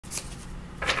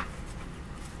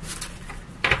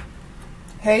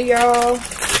Hey y'all,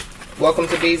 welcome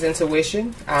to B's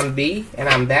Intuition. I'm B and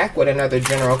I'm back with another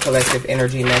general collective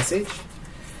energy message.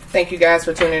 Thank you guys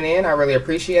for tuning in. I really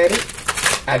appreciate it.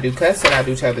 I do cuss and I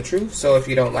do tell the truth, so if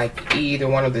you don't like either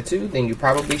one of the two, then you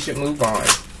probably should move on.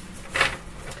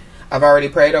 I've already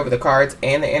prayed over the cards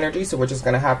and the energy, so we're just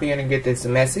going to hop in and get this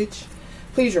message.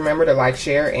 Please remember to like,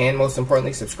 share, and most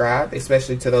importantly subscribe,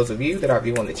 especially to those of you that are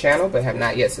viewing the channel but have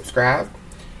not yet subscribed.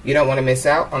 You don't want to miss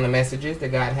out on the messages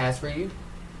that God has for you.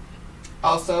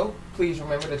 Also, please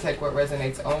remember to take what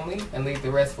resonates only and leave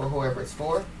the rest for whoever it's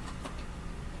for.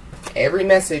 Every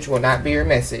message will not be your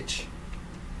message.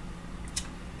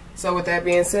 So with that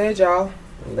being said, y'all,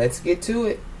 let's get to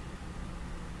it.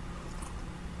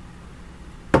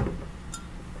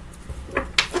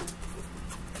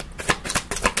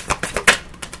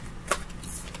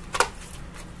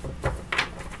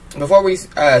 Before we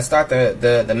start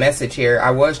the message here, I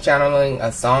was channeling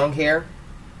a song here.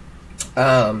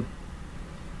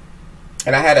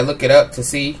 And I had to look it up to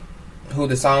see who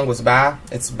the song was by.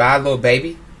 It's by Lil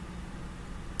Baby.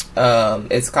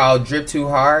 It's called Drip Too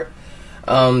Hard.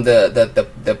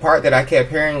 The part that I kept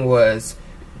hearing was,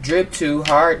 drip too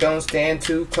hard, don't stand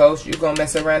too close, you gonna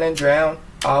mess around and drown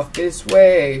off this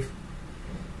wave.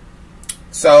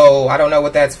 So I don't know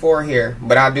what that's for here,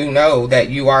 but I do know that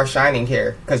you are shining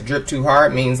here, because drip too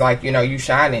hard means like, you know, you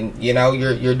shining, you know,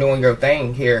 you're doing your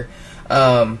thing here.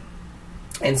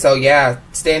 And so, yeah,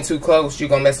 stand too close, you're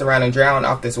going to mess around and drown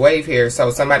off this wave here.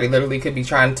 So somebody literally could be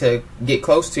trying to get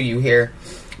close to you here.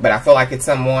 But I feel like it's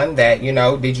someone that, you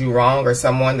know, did you wrong, or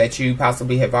someone that you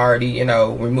possibly have already, you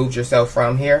know, removed yourself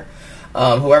from here.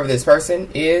 Whoever this person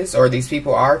is, or these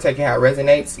people are, taking how it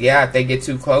resonates. Yeah, if they get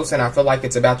too close, and I feel like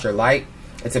it's about your light.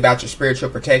 It's about your spiritual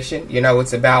protection. You know,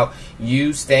 it's about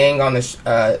you staying on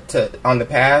the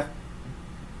path.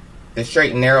 The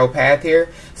straight and narrow path here.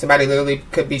 Somebody literally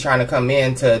could be trying to come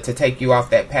in to take you off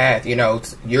that path. You know,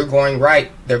 you're going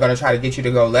right, they're going to try to get you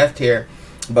to go left here.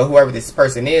 But whoever this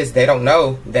person is, they don't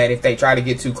know that if they try to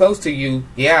get too close to you,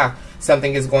 yeah,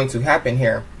 something is going to happen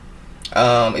here.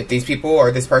 If these people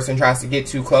or this person tries to get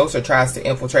too close or tries to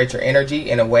infiltrate your energy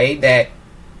in a way that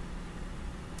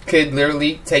could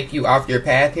literally take you off your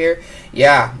path here,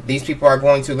 yeah, these people are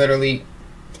going to literally,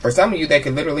 for some of you, they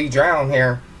could literally drown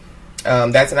here.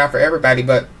 That's not for everybody,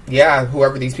 but yeah,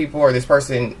 whoever these people or this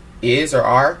person is or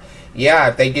are, yeah,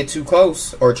 if they get too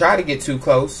close or try to get too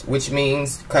close, which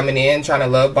means coming in, trying to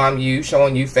love bomb you,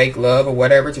 showing you fake love or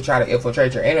whatever to try to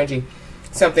infiltrate your energy,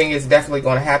 something is definitely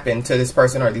going to happen to this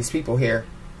person or these people here.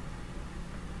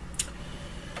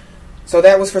 So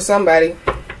that was for somebody,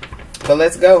 but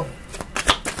let's go.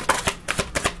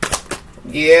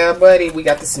 Yeah, buddy, we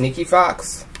got the sneaky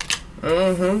fox.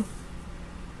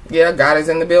 Yeah, God is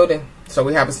in the building. So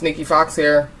we have a sneaky fox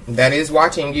here that is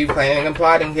watching you, planning and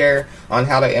plotting here on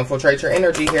how to infiltrate your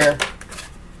energy here.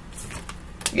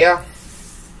 Yeah.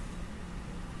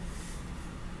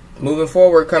 Moving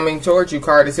forward, coming towards you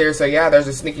card is here. So yeah, there's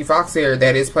a sneaky fox here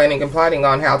that is planning and plotting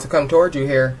on how to come towards you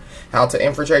here. How to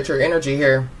infiltrate your energy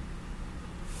here.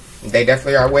 They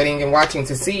definitely are waiting and watching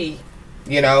to see,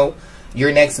 you know,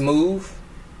 your next move.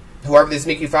 Whoever this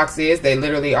sneaky fox is, they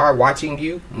literally are watching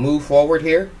you move forward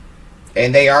here.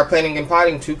 And they are planning and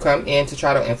plotting to come in to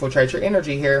try to infiltrate your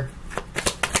energy here.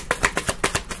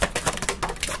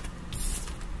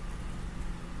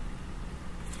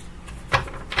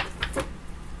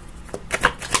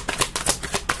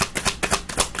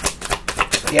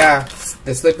 Yeah,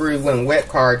 the slippery when wet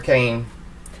card came.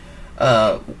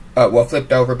 Well,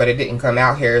 flipped over, but it didn't come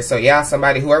out here. So yeah,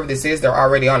 somebody, whoever this is, they're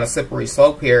already on a slippery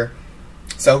slope here.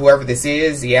 So whoever this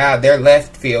is, yeah, they're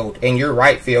left field and you're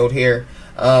right field here.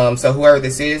 So whoever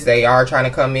this is, they are trying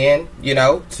to come in, you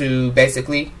know, to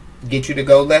basically get you to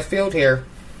go left field here.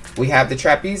 We have the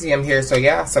trapezium here. So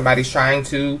yeah, somebody's trying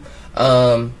to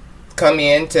come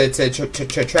in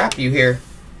to trap you here.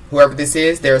 Whoever this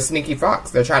is, they're a sneaky fox.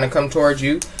 They're trying to come towards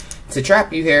you to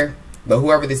trap you here. But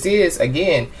whoever this is,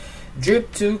 again,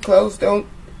 drip too close, don't,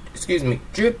 excuse me,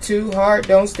 drip too hard,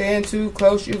 don't stand too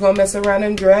close, you're gonna mess around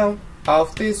and drown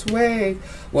off this wave.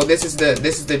 Well, this is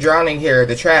the drowning here,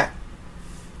 the trap.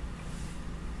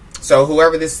 So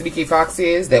whoever this sneaky fox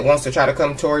is that wants to try to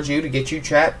come towards you to get you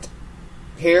trapped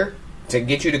here, to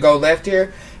get you to go left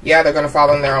here, yeah, they're going to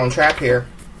fall in their own trap here.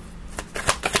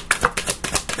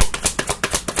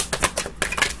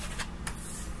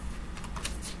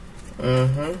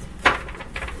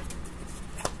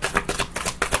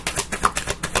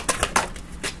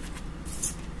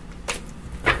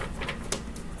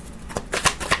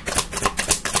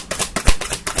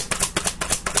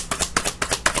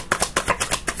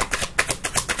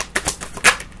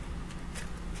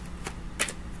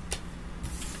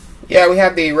 Yeah, we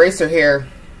have the eraser here.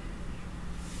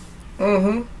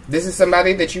 This is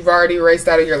somebody that you've already erased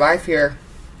out of your life here.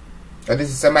 Or this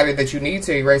is somebody that you need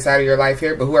to erase out of your life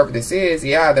here. But whoever this is,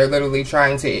 yeah, they're literally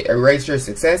trying to erase your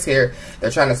success here.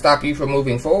 They're trying to stop you from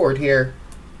moving forward here.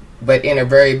 But in a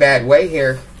very bad way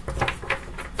here.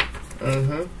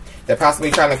 They're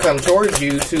possibly trying to come towards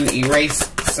you to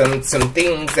erase some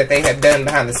things that they have done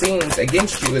behind the scenes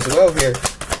against you as well here.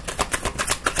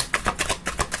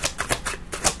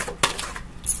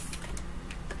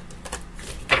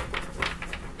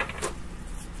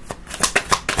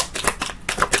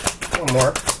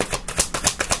 More.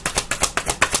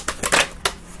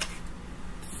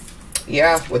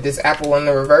 Yeah, with this apple in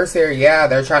the reverse here, yeah,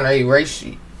 they're trying to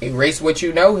erase what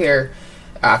you know here.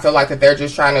 I feel like that they're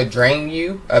just trying to drain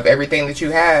you of everything that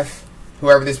you have.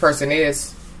 Whoever this person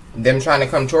is, them trying to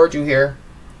come toward you here.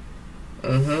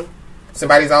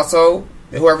 Somebody's also,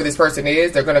 whoever this person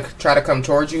is, they're going to try to come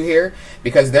towards you here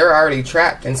because they're already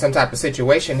trapped in some type of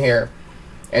situation here.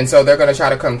 And so they're going to try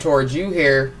to come towards you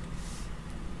here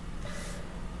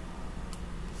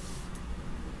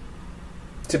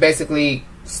to basically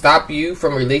stop you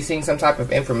from releasing some type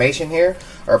of information here,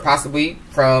 or possibly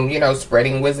from, you know,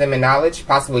 spreading wisdom and knowledge,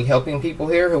 possibly helping people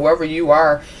here. Whoever you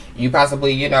are, you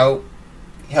possibly, you know,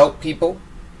 help people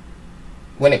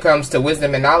when it comes to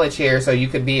wisdom and knowledge here. So you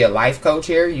could be a life coach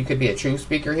here, you could be a truth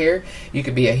speaker here, you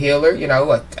could be a healer, you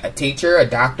know, a teacher, a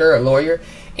doctor, a lawyer,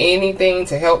 anything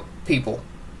to help people.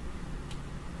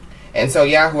 And so,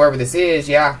 yeah, whoever this is,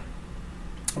 yeah.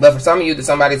 But for some of you, that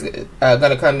somebody's going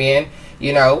to come in,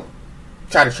 you know,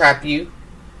 try to trap you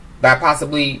by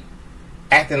possibly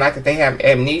acting like that they have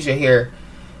amnesia here,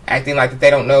 acting like that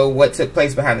they don't know what took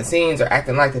place behind the scenes, or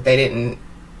acting like that they didn't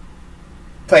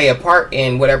play a part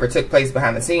in whatever took place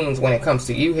behind the scenes when it comes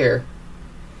to you here.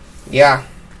 Yeah.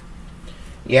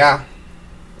 Yeah.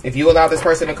 If you allow this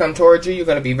person to come towards you, you're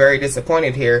going to be very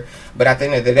disappointed here. But at the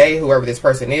end of the day, whoever this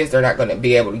person is, they're not going to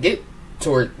be able to get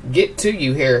to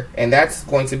you here, and that's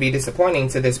going to be disappointing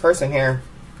to this person here.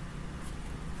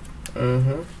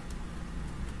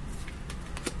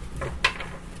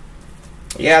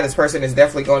 Yeah, this person is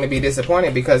definitely going to be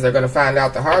disappointed because they're going to find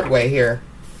out the hard way here.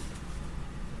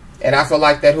 And I feel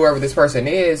like that whoever this person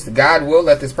is, God will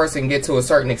let this person get to a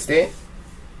certain extent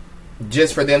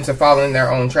just for them to fall in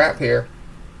their own trap here.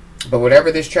 But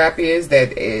whatever this trap is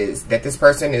that this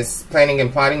person is planning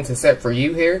and plotting to set for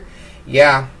you here,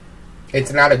 yeah,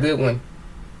 it's not a good one.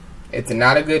 It's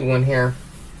not a good one here.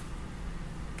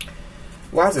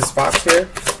 Why is this fox here?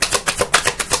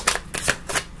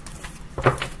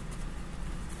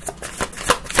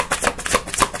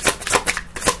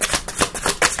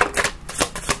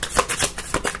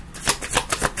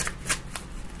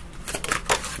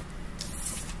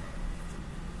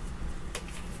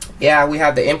 Yeah, we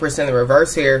have the Empress in the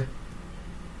reverse here.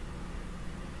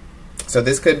 So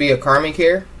this could be a karmic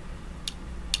here.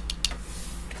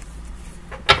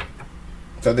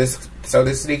 So this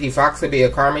sneaky fox could be a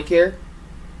karmic here.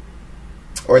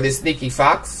 Or this sneaky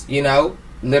fox, you know,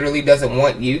 literally doesn't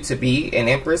want you to be an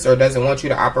Empress, or doesn't want you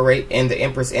to operate in the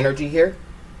Empress energy here.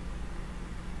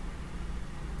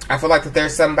 I feel like that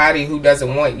there's somebody who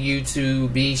doesn't want you to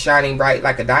be shining bright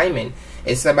like a diamond.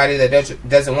 It's somebody that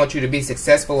doesn't want you to be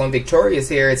successful and victorious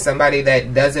here. It's somebody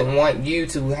that doesn't want you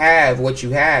to have what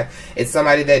you have. It's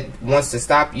somebody that wants to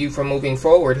stop you from moving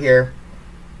forward here.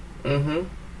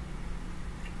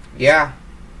 Yeah.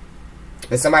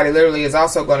 But somebody literally is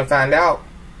also going to find out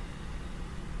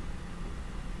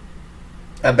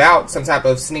about some type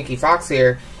of sneaky fox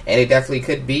here, and it definitely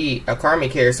could be a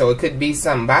karmic here. So it could be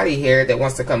somebody here that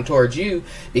wants to come towards you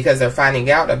because they're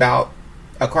finding out about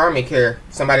a karmic here,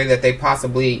 somebody that they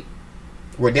possibly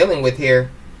were dealing with here.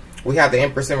 We have the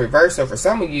Empress in reverse. So for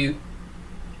some of you,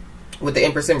 with the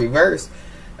Empress in reverse,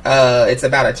 it's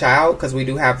about a child, because we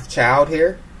do have child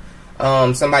here.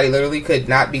 Somebody literally could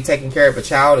not be taking care of a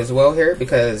child as well here,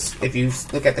 because if you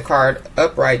look at the card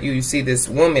upright, you see this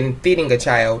woman feeding a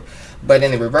child. But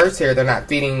in the reverse here, they're not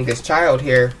feeding this child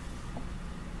here.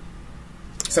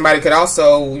 Somebody could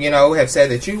also, you know, have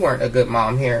said that you weren't a good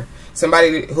mom here.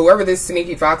 Somebody, whoever this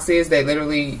sneaky fox is, they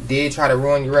literally did try to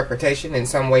ruin your reputation in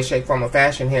some way, shape, form, or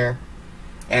fashion here.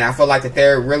 And I feel like that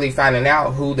they're really finding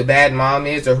out who the bad mom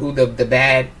is, or who the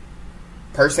bad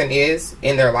person is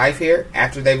in their life here,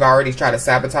 after they've already tried to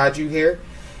sabotage you here.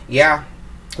 Yeah.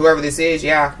 Whoever this is,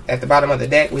 yeah, at the bottom of the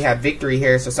deck, we have victory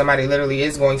here. So somebody literally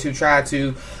is going to try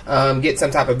to get some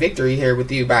type of victory here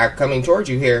with you by coming towards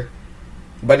you here.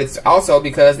 But it's also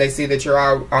because they see that you're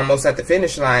almost at the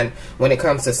finish line when it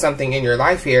comes to something in your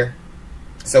life here.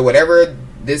 So whatever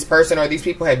this person or these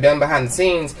people have done behind the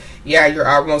scenes, yeah, you're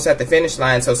almost at the finish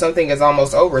line. So something is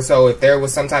almost over. So if there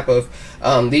was some type of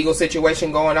legal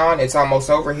situation going on, it's almost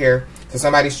over here. So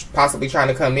somebody's possibly trying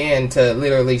to come in to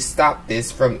literally stop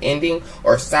this from ending,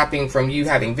 or stopping from you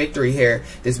having victory here.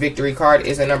 This victory card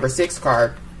is a number 6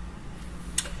 card.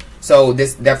 So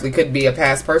this definitely could be a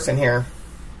past person here.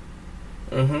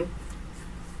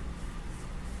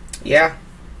 Yeah.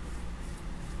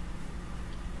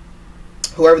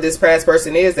 Whoever this past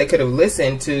person is, they could have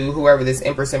listened to whoever this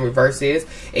Empress in reverse is.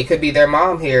 It could be their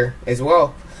mom here as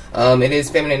well. It is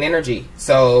feminine energy.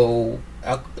 So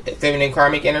feminine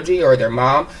karmic energy, or their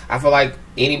mom. I feel like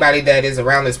anybody that is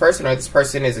around this person or this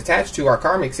person is attached to are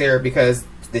karmics here, because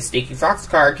the Sticky Fox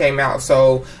card came out.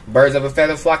 So birds of a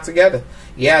feather flock together.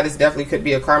 Yeah, this definitely could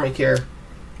be a karmic here.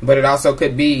 But it also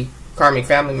could be karmic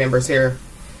family members here.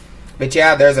 But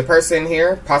yeah, there's a person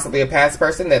here, possibly a past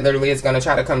person, that literally is going to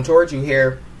try to come towards you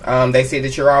here. They see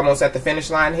that you're almost at the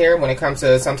finish line here when it comes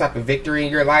to some type of victory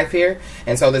in your life here.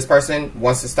 And so this person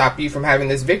wants to stop you from having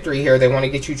this victory here. They want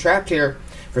to get you trapped here.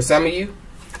 For some of you,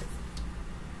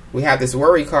 we have this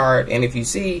worry card. And if you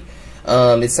see,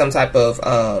 it's some type of,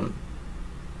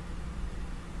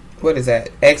 what is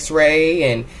that?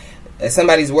 X-ray, and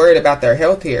somebody's worried about their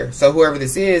health here. So whoever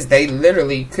this is, they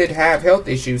literally could have health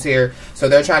issues here. So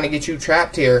they're trying to get you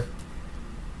trapped here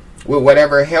with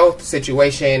whatever health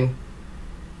situation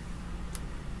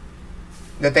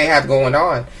that they have going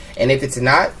on. And if it's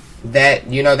not that,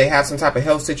 you know, they have some type of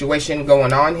health situation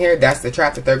going on here, that's the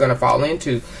trap that they're going to fall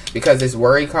into, because this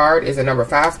worry card is a number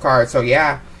 5 card. So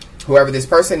yeah, whoever this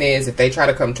person is, if they try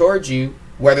to come towards you,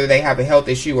 whether they have a health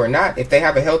issue or not, if they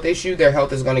have a health issue, their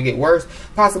health is going to get worse,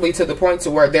 possibly to the point to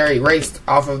where they're erased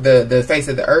off of the face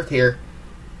of the earth here.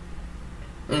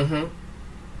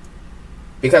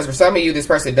 Because for some of you, this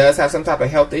person does have some type of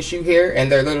health issue here,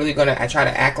 and they're literally going to try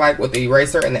to act like, with the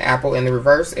eraser and the apple in the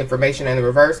reverse, information in the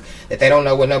reverse, that they don't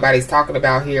know what nobody's talking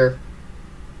about here.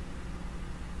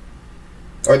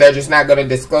 Or they're just not going to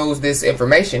disclose this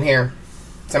information here.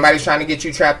 Somebody's trying to get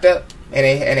you trapped up. And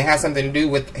it has something to do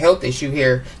with health issue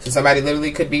here. So somebody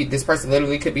literally could be, this person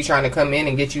literally could be trying to come in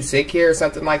and get you sick here or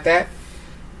something like that.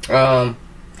 And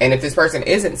if this person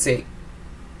isn't sick,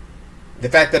 the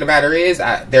fact of the matter is,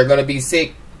 they're going to be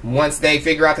sick once they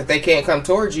figure out that they can't come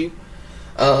towards you.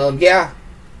 Yeah.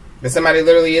 But somebody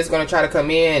literally is going to try to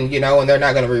come in, you know, and they're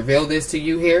not going to reveal this to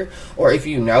you here. Or if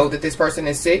you know that this person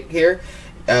is sick here,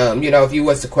 you know, if you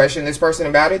was to question this person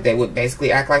about it, they would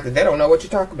basically act like that they don't know what you're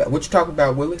talking about. What you talking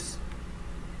about, Willis?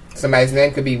 Somebody's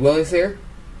name could be Willis here.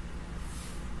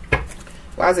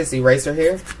 Why is this eraser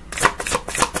here?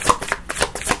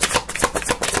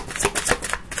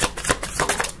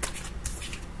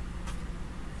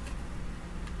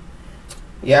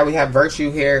 Yeah, we have virtue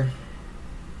here.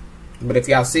 But if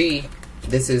y'all see,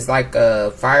 this is like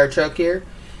a fire truck here.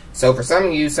 So for some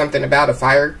of you, something about a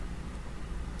fire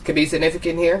could be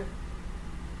significant here.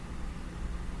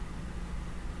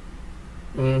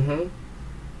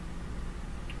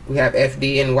 We have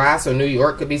FDNY, so New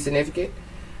York could be significant.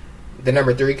 The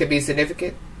number 3 could be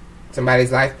significant.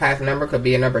 Somebody's life path number could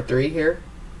be a number 3 here.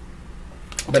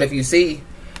 But if you see,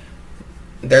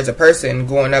 there's a person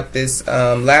going up this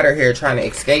ladder here trying to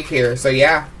escape here. So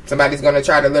yeah, somebody's going to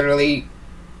try to literally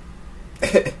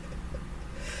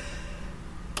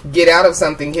get out of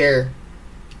something here.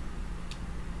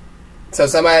 So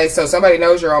somebody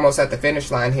knows you're almost at the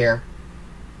finish line here.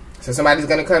 So somebody's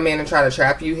going to come in and try to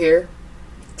trap you here,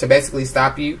 to basically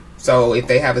stop you. So if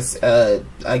they have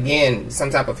again, some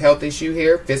type of health issue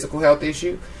here, physical health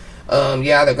issue,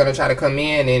 yeah, they're going to try to come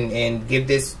in and give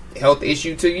this health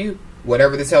issue to you.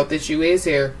 Whatever this health issue is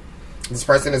here, this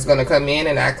person is going to come in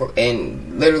and act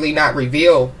and literally not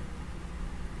reveal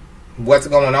what's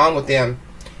going on with them.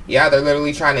 Yeah, they're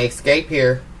literally trying to escape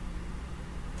here.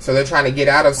 So they're trying to get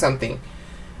out of something.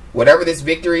 Whatever this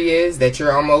victory is that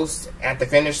you're almost at the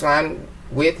finish line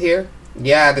with here,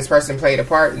 yeah, this person played a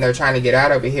part, and they're trying to get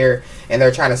out of it here, and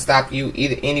they're trying to stop you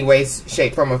either any way,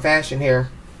 shape, form, or fashion here.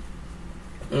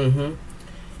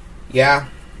 Yeah.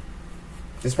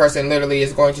 This person literally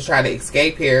is going to try to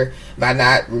escape here by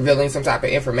not revealing some type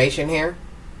of information here.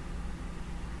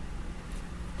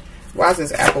 Why is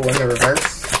this apple in the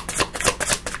reverse?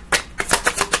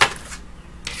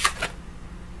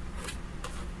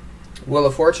 Wheel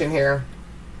of Fortune here.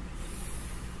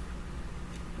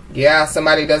 Yeah,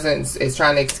 somebody is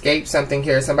trying to escape something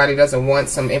here. Somebody doesn't want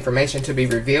some information to be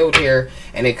revealed here.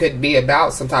 And it could be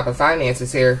about some type of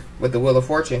finances here with the Wheel of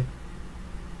Fortune.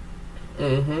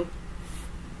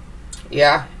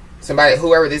 Yeah. Somebody,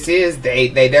 whoever this is, they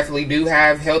definitely do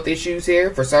have health issues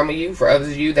here. For some of you, for others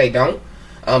of you, they don't.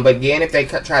 But again, if they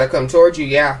try to come towards you,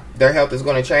 yeah, their health is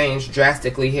going to change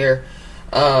drastically here.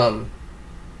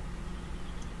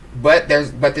 But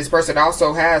this person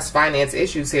also has finance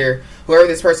issues here. Whoever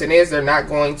this person is, they're not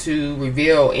going to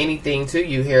reveal anything to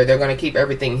you here. They're going to keep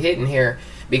everything hidden here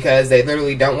because they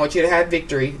literally don't want you to have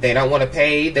victory. They don't want to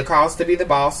pay the cost to be the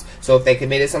boss. So if they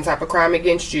committed some type of crime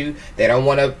against you, they don't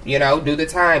want to, you know, do the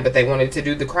time, but they wanted to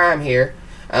do the crime here.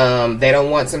 They don't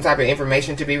want some type of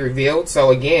information to be revealed.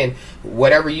 So again,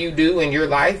 whatever you do in your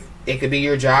life, it could be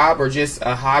your job or just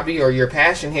a hobby or your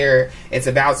passion here. It's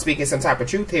about speaking some type of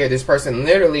truth here. This person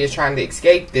literally is trying to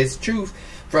escape this truth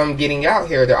from getting out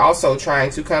here. They're also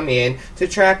trying to come in to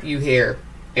trap you here.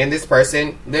 And this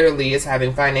person literally is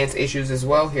having finance issues as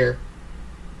well here.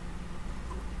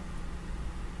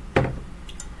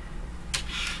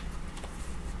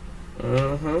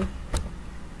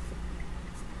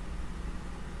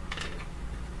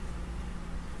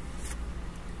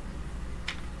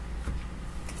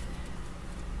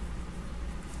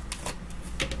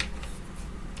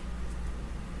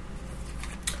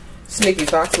 Sneaky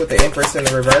Fox with the Empress in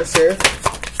the reverse here.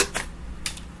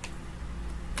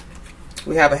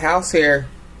 We have a house here.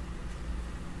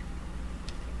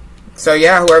 So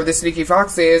yeah, whoever the Sneaky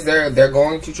Fox is, they're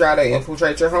going to try to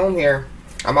infiltrate your home here.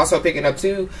 I'm also picking up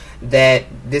too that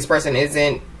this person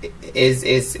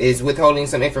is withholding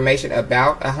some information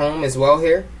about a home as well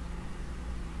here.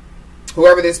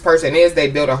 Whoever this person is, they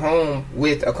built a home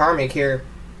with a karmic here.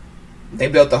 They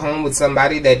built a home with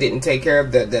somebody that didn't take care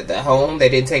of the home. They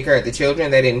didn't take care of the children.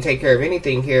 They didn't take care of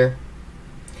anything here.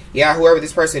 Yeah, whoever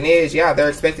this person is, yeah, they're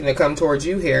expecting to come towards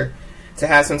you here to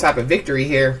have some type of victory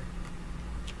here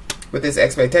with this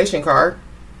expectation card.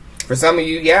 For some of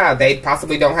you, yeah, they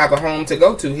possibly don't have a home to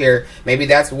go to here. Maybe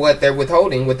that's what they're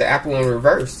withholding with the Apple in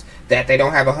reverse, that they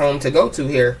don't have a home to go to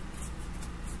here.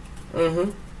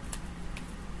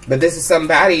 But this is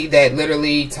somebody that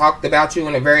literally talked about you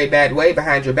in a very bad way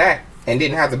behind your back and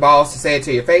didn't have the balls to say it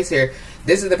to your face here.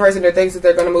 This is the person that thinks that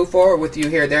they're going to move forward with you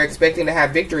here. They're expecting to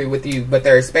have victory with you, but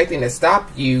they're expecting to stop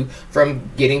you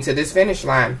from getting to this finish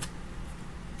line.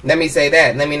 Let me say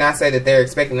that. Let me not say that they're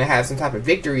expecting to have some type of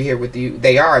victory here with you.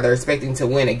 They are. They're expecting to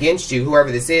win against you.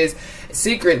 Whoever this is,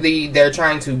 secretly, they're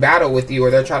trying to battle with you,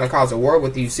 or they're trying to cause a war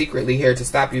with you secretly here to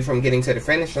stop you from getting to the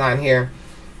finish line here.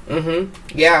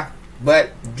 Yeah.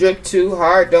 But drip too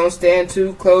hard, don't stand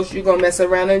too close, you gonna mess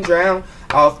around and drown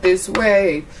off this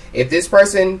wave. If this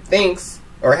person thinks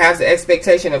or has the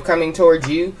expectation of coming towards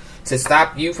you to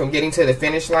stop you from getting to the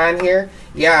finish line here,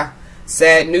 yeah,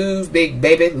 sad news, big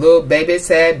baby, little baby,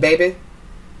 sad baby.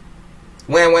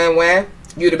 Wham, wham, wham,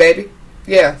 you the baby.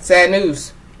 Yeah, sad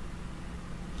news.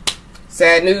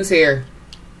 Sad news here.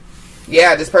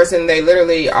 Yeah, this person, they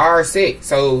literally are sick.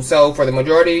 So for the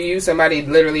majority of you, somebody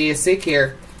literally is sick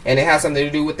here. And it has something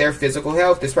to do with their physical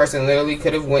health. This person literally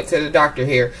could have went to the doctor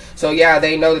here. So yeah,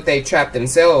 they know that they trapped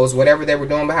themselves. Whatever they were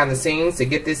doing behind the scenes to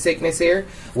get this sickness here,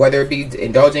 whether it be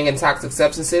indulging in toxic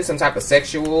substances, some type of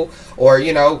sexual, or,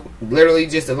 you know, literally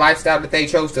just a lifestyle that they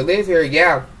chose to live here.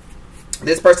 Yeah,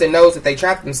 this person knows that they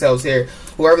trapped themselves here.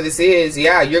 Whoever this is,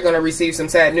 yeah, you're going to receive some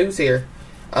sad news here.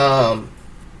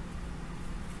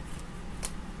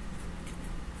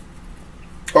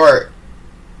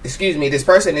 Excuse me, this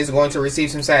person is going to receive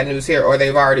some sad news here, or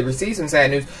they've already received some sad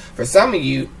news. For some of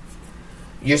you,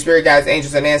 your spirit guides,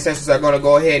 angels, and ancestors are going to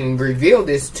go ahead and reveal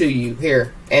this to you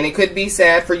here. And it could be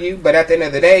sad for you, but at the end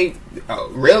of the day,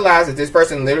 realize that this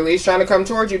person literally is trying to come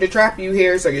towards you to trap you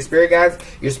here. So your spirit guides,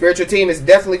 your spiritual team is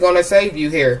definitely going to save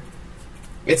you here.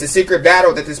 It's a secret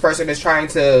battle that this person is trying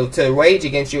to wage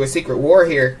against you, a secret war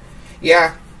here.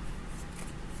 Yeah.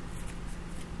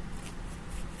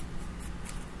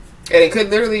 And it could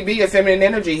literally be a feminine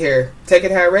energy here. Take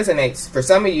it how it resonates. For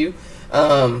some of you,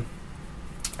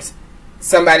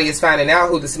 somebody is finding out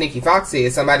who the Sneaky Fox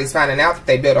is. Somebody's finding out that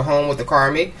they built a home with the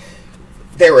karmic.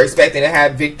 They were expecting to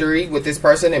have victory with this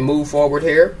person and move forward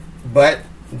here. But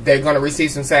they're going to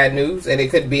receive some sad news. And it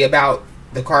could be about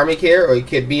the karmic here, or it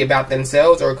could be about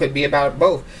themselves, or it could be about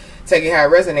both. Take it how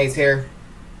it resonates here.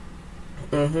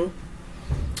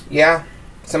 Yeah.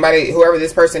 Somebody, whoever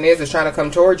this person is trying to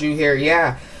come towards you here.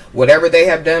 Yeah. Whatever they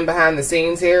have done behind the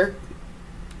scenes here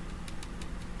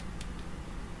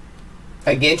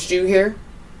against you here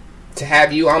to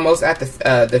have you almost at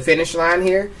the finish line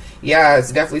here. Yeah,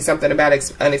 it's definitely something about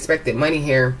unexpected money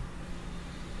here.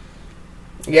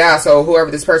 Yeah, so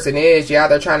whoever this person is, yeah,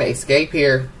 they're trying to escape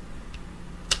here.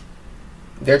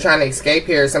 They're trying to escape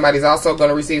here. Somebody's also going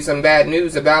to receive some bad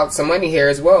news about some money here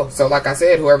as well. So like I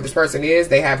said, whoever this person is,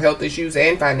 they have health issues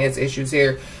and finance issues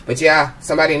here. But yeah,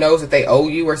 somebody knows that they owe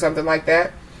you or something like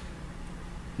that.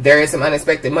 there is some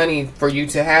unexpected money for you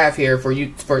to have here, for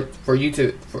you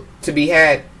to be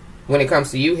had when it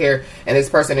comes to you here. And this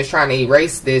person is trying to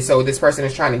erase this. So this person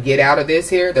is trying to get out of this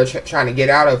here. They're trying to get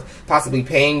out of possibly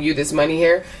paying you this money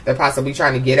here. They're possibly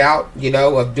trying to get out, you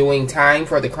know, of doing time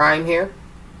for the crime here.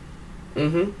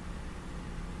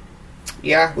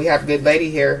 Yeah, we have good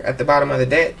lady here at the bottom of the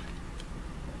deck.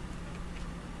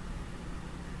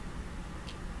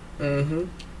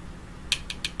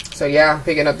 So yeah, I'm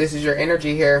picking up this is your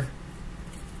energy here.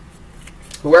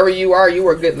 Whoever you are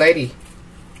a good lady.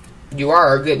 You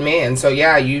are a good man. So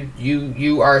yeah,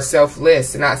 you are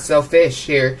selfless, not selfish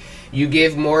here. You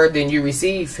give more than you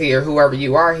receive here, whoever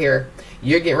you are here.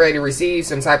 You're getting ready to receive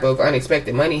some type of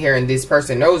unexpected money here, and this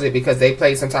person knows it because they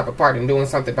played some type of part in doing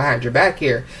something behind your back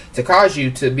here to cause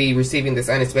you to be receiving this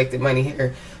unexpected money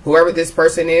here. Whoever this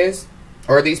person is,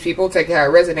 or these people, take it how it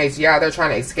resonates. Yeah, they're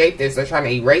trying to escape this. They're trying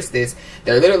to erase this.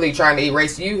 They're literally trying to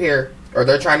erase you here, or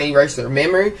they're trying to erase their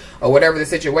memory, or whatever the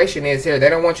situation is here. They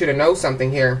don't want you to know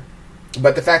something here.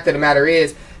 But the fact of the matter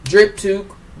is, drip too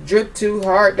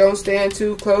hard, don't stand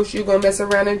too close, you're gonna mess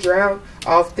around and drown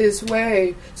off this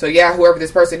wave. So yeah, whoever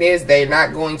this person is, they're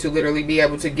not going to literally be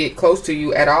able to get close to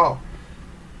you at all.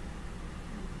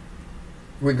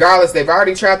 Regardless, they've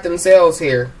already trapped themselves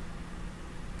here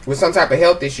with some type of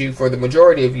health issue for the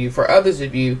majority of you. For others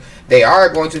of you, they are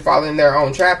going to fall in their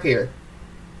own trap here.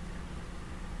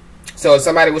 So if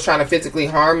somebody was trying to physically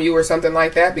harm you or something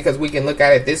like that, because we can look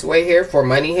at it this way here, for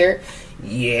money here,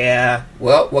 yeah,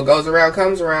 well, what goes around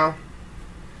comes around.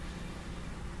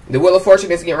 The Wheel of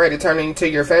Fortune is getting ready to turn into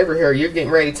your favor here. You're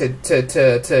getting ready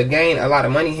to gain a lot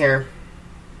of money here.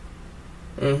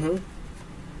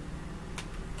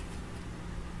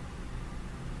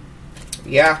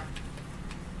 Yeah.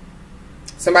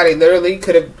 Somebody literally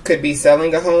could be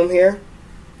selling a home here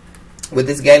with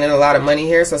this gaining a lot of money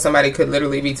here. So somebody could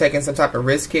literally be taking some type of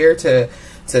risk here to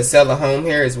sell a home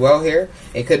here as well here.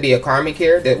 It could be a karmic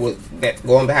here that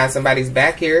going behind somebody's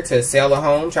back here to sell a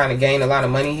home, trying to gain a lot of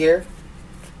money here.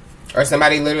 Or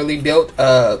somebody literally built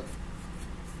a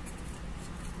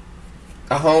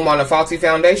home on a faulty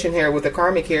foundation here with a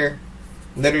karmic here.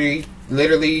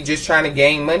 Literally just trying to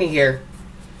gain money here.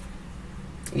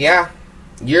 Yeah.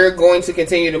 You're going to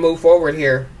continue to move forward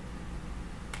here.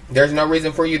 There's no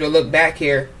reason for you to look back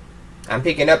here. I'm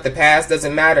picking up the past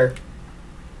doesn't matter.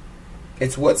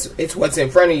 It's what's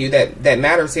in front of you that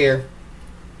matters here.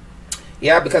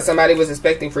 Yeah, because somebody was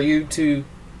expecting for you to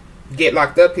get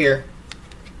locked up here.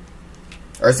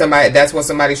 Or that's what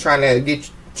somebody's trying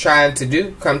to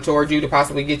do, come toward you to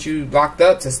possibly get you locked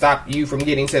up to stop you from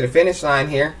getting to the finish line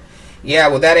here. Yeah,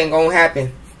 well, that ain't gonna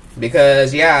happen.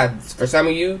 Because, yeah, for some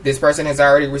of you, this person has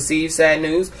already received sad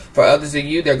news. For others of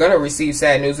you, they're going to receive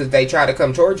sad news if they try to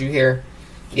come towards you here.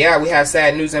 Yeah, we have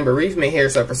sad news and bereavement here.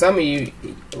 So for some of you,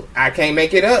 I can't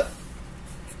make it up.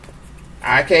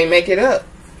 I can't make it up.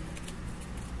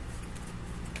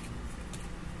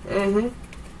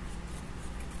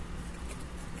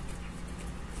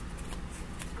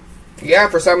 Yeah,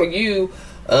 for some of you,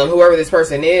 whoever this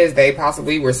person is, they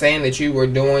possibly were saying that you were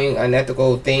doing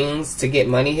unethical things to get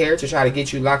money here, to try to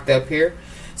get you locked up here.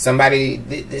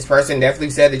 This person definitely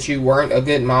said that you weren't a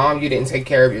good mom. You didn't take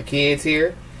care of your kids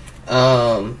here.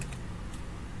 Yeah,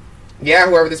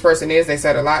 whoever this person is, they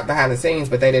said a lot behind the scenes,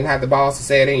 but they didn't have the balls to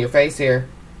say it in your face here.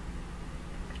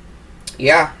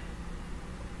 Yeah.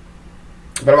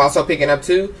 But I'm also picking up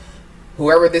too,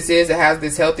 whoever this is that has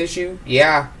this health issue,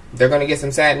 yeah, they're going to get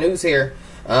some sad news here.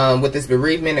 With this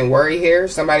bereavement and worry here,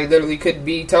 somebody literally could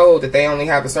be told that they only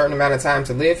have a certain amount of time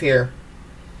to live here.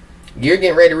 You're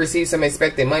getting ready to receive some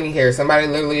expected money here. Somebody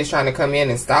literally is trying to come in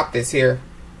and stop this here.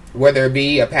 Whether it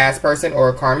be a past person or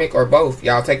a karmic or both.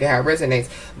 Y'all take it how it resonates.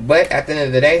 But at the end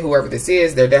of the day, whoever this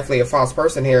is, they're definitely a false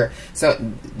person here. So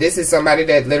this is somebody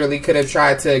that literally could have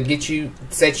tried to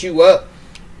set you up,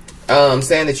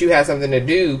 saying that you have something to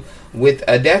do with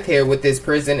a death here, with this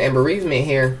prison and bereavement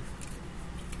here.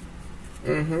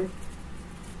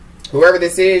 Whoever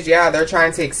this is, yeah, they're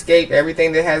trying to escape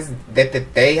everything that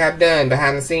they have done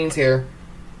behind the scenes here.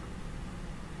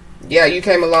 Yeah, you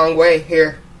came a long way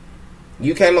here.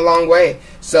 You came a long way.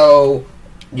 So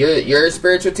your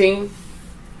spiritual team,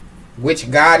 which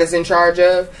God is in charge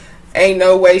of, ain't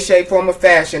no way, shape, form, or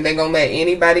fashion they gonna let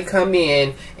anybody come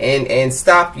in and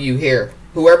stop you here.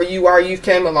 Whoever you are, you've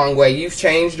came a long way. You've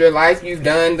changed your life. You've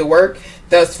done the work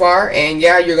thus far. And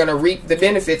yeah, you're going to reap the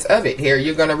benefits of it here.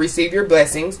 You're going to receive your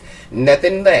blessings.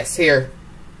 Nothing less here.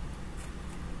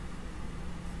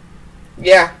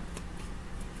 Yeah.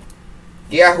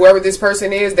 Yeah, whoever this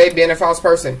person is, they've been a false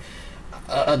person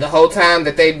the whole time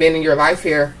that they've been in your life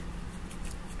here.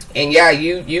 And yeah,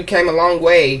 you came a long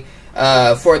way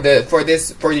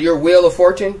for your wheel of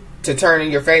fortune to turn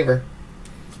in your favor.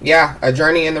 Yeah, a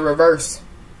journey in the reverse.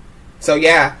 So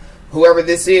yeah, whoever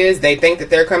this is, they think that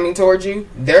they're coming towards you.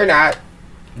 They're not.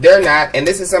 They're not. And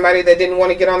this is somebody that didn't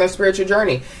want to get on their spiritual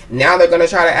journey. Now they're going to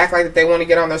try to act like that they want to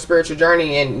get on their spiritual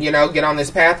journey and, you know, get on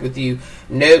this path with you.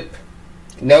 Nope.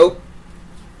 Nope.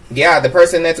 Yeah, the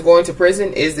person that's going to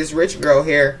prison is this rich girl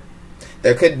here.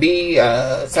 There could be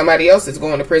somebody else that's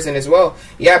going to prison as well.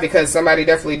 Yeah, because somebody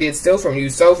definitely did steal from you.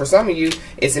 So for some of you,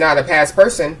 it's not a past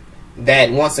person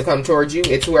that wants to come towards you.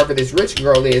 It's whoever this rich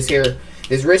girl is here.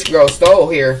 This rich girl stole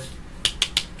here.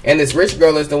 And this rich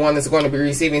girl is the one that's going to be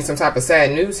receiving some type of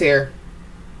sad news here.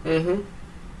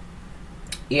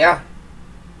 Yeah.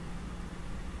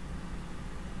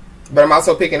 But I'm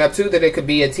also picking up, too, that it could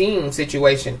be a team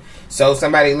situation. So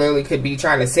somebody literally could be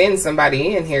trying to send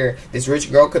somebody in here. This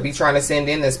rich girl could be trying to send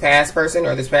in this past person,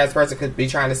 or this past person could be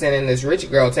trying to send in this rich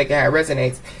girl. Take it how it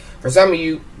resonates. For some of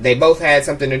you, they both had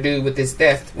something to do with this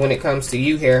theft when it comes to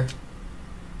you here.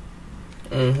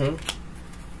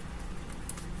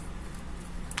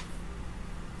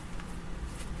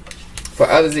 For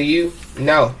others of you,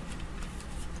 no.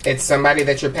 It's somebody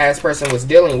that your past person was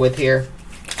dealing with here.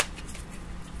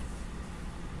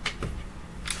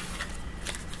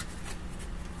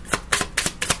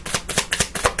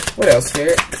 What else,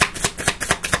 Spirit?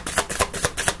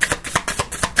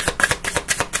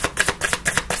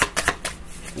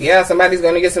 Yeah, somebody's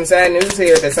going to get some sad news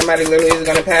here that somebody literally is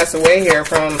going to pass away here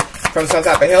from some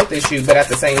type of health issue. But at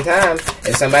the same time,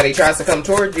 if somebody tries to come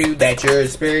toward you that your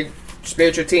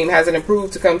spiritual team hasn't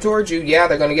improved to come towards you, yeah,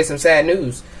 they're going to get some sad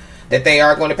news that they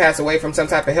are going to pass away from some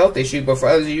type of health issue. But for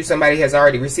others of you, somebody has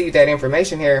already received that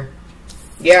information here.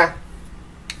 Yeah.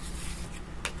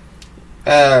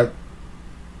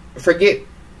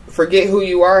 Forget who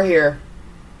you are here.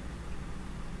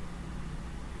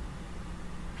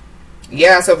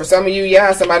 Yeah, so for some of you,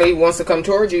 yeah, somebody wants to come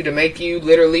towards you to make you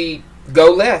literally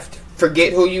go left.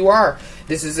 Forget who you are.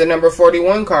 This is a number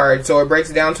 41 card, so it breaks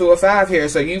down to a 5 here.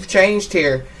 So you've changed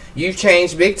here. You've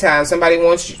changed big time. Somebody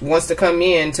wants to come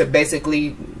in to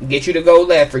basically get you to go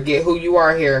left. Forget who you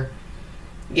are here.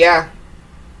 Yeah.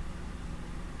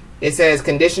 It says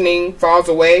conditioning falls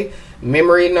away.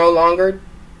 Memory no longer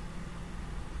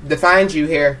defines you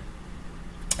here.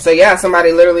 So yeah,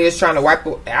 somebody literally is trying to wipe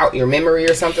out your memory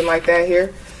or something like that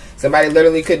here. Somebody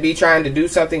literally could be trying to do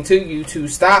something to you to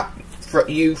stop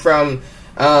you from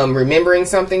remembering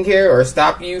something here, or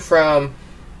stop you from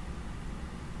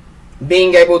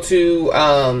being able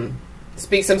to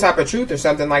speak some type of truth or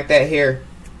something like that here.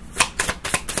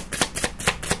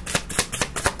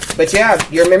 But yeah,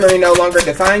 your memory no longer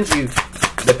defines you.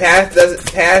 The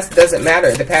past doesn't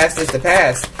matter. The past is the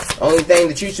past. Only thing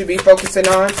that you should be focusing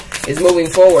on is moving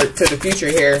forward to the future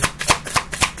here.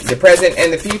 The present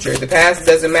and the future. The past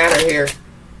doesn't matter here.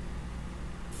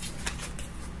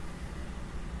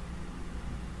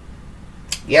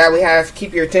 Yeah, we have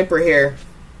keep your temper here.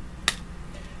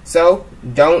 So,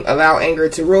 don't allow anger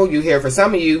to rule you here. For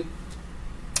some of you,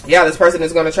 yeah, this person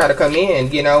is going to try to come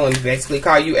in, you know, and basically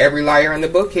call you every liar in the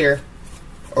book here.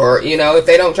 Or, you know, if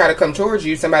they don't try to come towards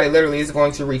you, somebody literally is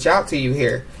going to reach out to you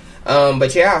here.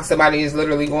 But yeah, somebody is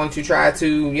literally going to try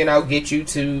to, you know, get you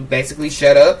to basically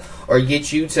shut up, or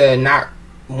get you to not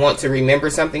want to remember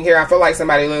something here. I feel like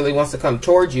somebody literally wants to come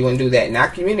towards you and do that.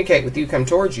 Not communicate with you, come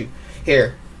towards you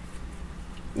here.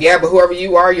 Yeah, but whoever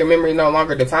you are, your memory no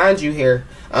longer defines you here.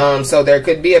 So there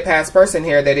could be a past person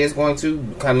here that is going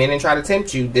to come in and try to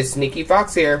tempt you. This sneaky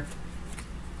fox here.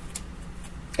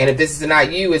 And if this is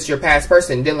not you, it's your past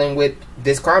person dealing with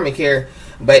this karmic here.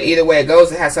 But either way it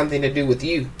goes, it has something to do with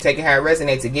you. Take it how it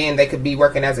resonates. Again, they could be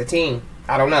working as a team.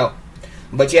 I don't know.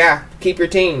 But yeah, keep your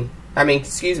keep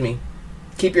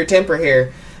your temper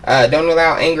here. Don't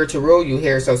allow anger to rule you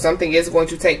here. So something is going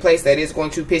to take place that is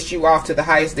going to piss you off to the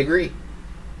highest degree.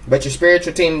 But your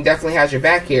spiritual team definitely has your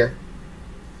back here.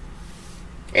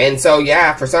 And so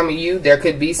yeah, for some of you, there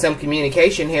could be some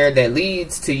communication here that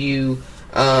leads to you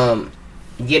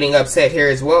getting upset here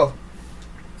as well.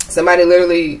 Somebody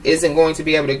literally isn't going to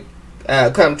be able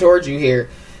to come towards you here.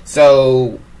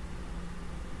 So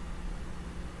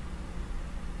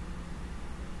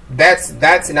that's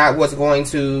not what's going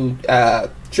to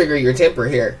trigger your temper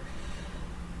here.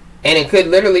 And it could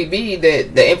literally be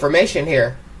the information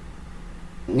here.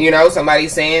 You know, somebody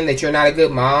saying that you're not a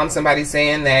good mom. Somebody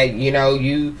saying that, you know,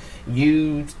 you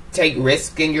take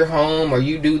risk in your home, or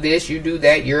you do this, you do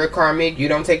that. You're a karmic. You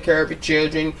don't take care of your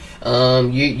children.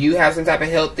 You have some type of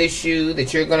health issue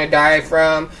that you're going to die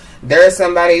from. There's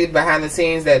somebody behind the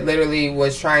scenes that literally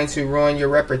was trying to ruin your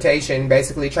reputation,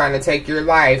 basically trying to take your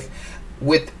life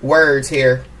with words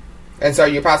here. And so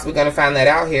you're possibly going to find that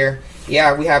out here.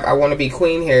 Yeah, we have I want to be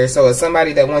queen here. So it's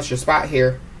somebody that wants your spot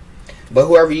here. But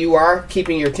whoever you are,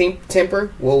 keeping your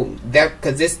temper, well,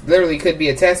 because this literally could be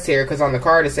a test here, because on the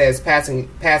card it says passing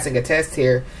a test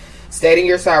here, stating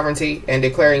your sovereignty and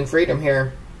declaring freedom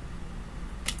here.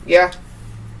 Yeah.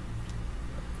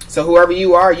 So whoever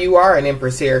you are an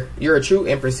empress here. You're a true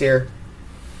empress here.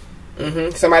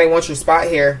 Somebody wants your spot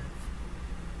here.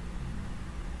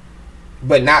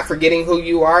 But not forgetting who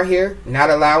you are here, not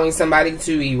allowing somebody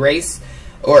to erase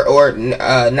or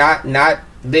not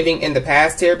living in the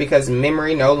past here, because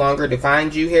memory no longer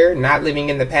defines you here. Not living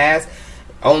in the past,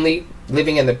 only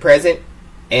living in the present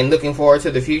and looking forward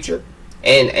to the future,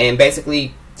 and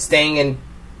basically staying in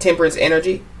temperance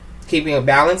energy, keeping a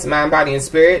balance, mind, body, and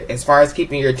spirit. As far as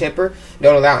keeping your temper,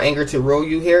 don't allow anger to rule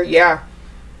you here. Yeah,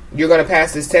 you're going to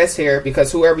pass this test here,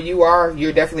 because whoever you are,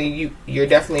 you're definitely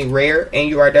rare, and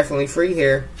you are definitely free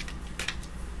here.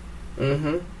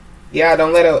 Yeah,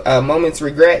 don't let a moment's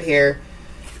regret here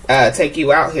take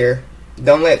you out here.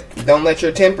 Don't let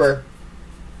your temper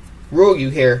rule you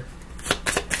here.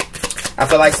 I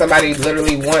feel like somebody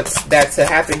literally wants that to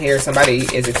happen here. Somebody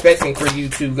is expecting for you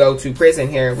to go to prison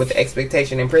here, with the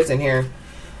expectation in prison here.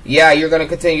 Yeah, you're going to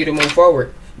continue to move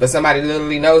forward. But somebody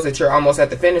literally knows that you're almost at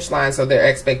the finish line, so their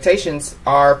expectations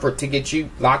are to get you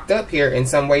locked up here in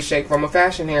some way, shape, form, or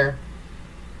fashion here.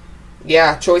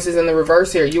 Yeah, choices in the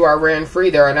reverse here. You are rare and free.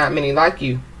 There are not many like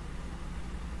you.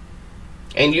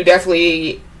 And you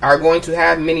definitely are going to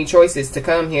have many choices to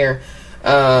come here.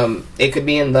 It could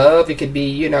be in love. It could be,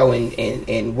 you know,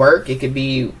 in work. It could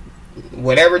be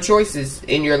whatever choices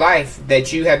in your life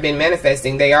that you have been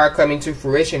manifesting. They are coming to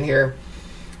fruition here.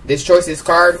 This choices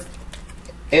card,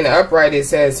 in the upright, it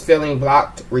says feeling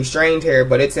blocked, restrained here,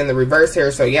 but it's in the reverse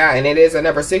here. So yeah, and it is a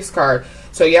number 6 card.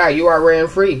 So yeah, you are rare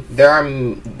and free. There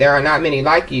are not many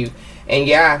like you. And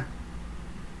yeah,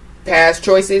 past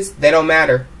choices, they don't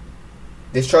matter.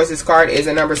 This choices card is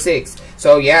a number 6.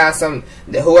 So yeah,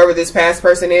 whoever this past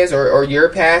person is, or your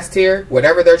past here,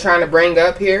 whatever they're trying to bring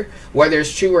up here, whether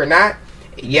it's true or not,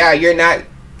 yeah,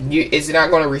 it's not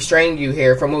going to restrain you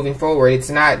here from moving forward. It's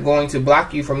not going to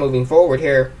block you from moving forward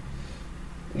here.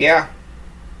 Yeah.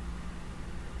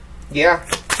 Yeah.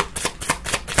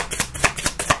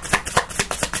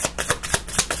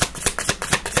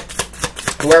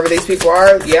 Whoever these people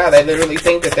are, yeah, they literally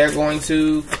think that they're going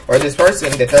to, or this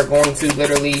person, that they're going to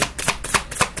literally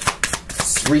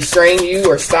restrain you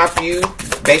or stop you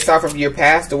based off of your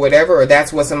past or whatever, or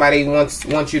that's what somebody wants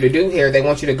you to do here. They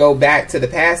want you to go back to the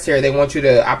past here. They want you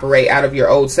to operate out of your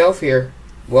old self here.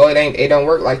 Well, it don't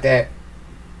work like that.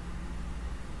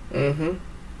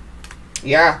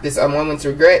 Yeah, this moment's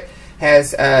regret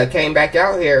has came back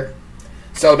out here.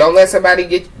 So don't let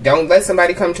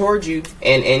somebody come towards you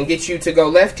and get you to go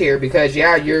left here, because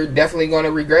yeah, you're definitely going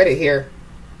to regret it here.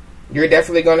 You're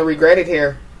definitely going to regret it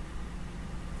here.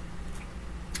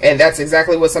 And that's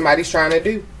exactly what somebody's trying to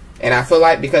do. And I feel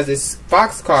like because this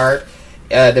fox card,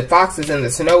 the fox is in the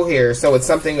snow here, so it's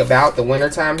something about the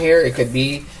wintertime here. It could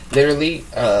be literally,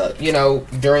 you know,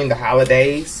 during the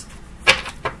holidays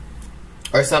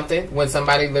or something, when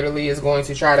somebody literally is going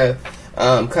to try to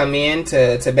come in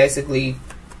to basically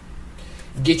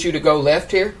get you to go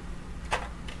left here.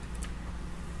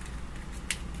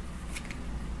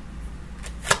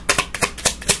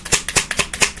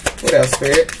 What else,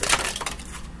 Spirit?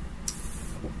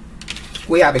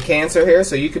 We have a Cancer here,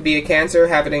 so you could be a Cancer,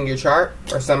 have it in your chart,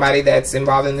 or somebody that's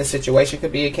involved in this situation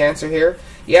could be a Cancer here.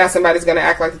 Yeah, somebody's going to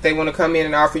act like that they want to come in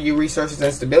and offer you resources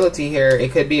and stability here.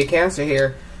 It could be a Cancer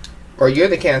here, or you're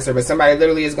the Cancer, but somebody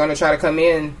literally is going to try to come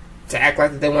in to act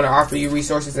like that they want to offer you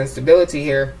resources and stability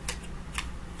here.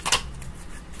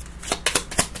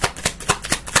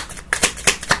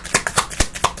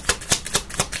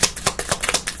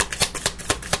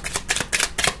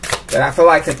 But I feel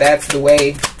like that's the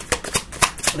way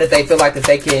that they feel like that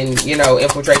they can, you know,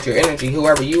 infiltrate your energy.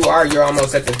 Whoever you are, you're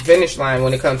almost at the finish line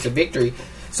when it comes to victory.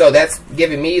 So that's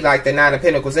giving me like the 9 of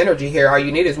Pentacles energy here. All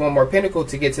you need is one more pentacle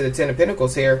to get to the 10 of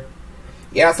Pentacles here.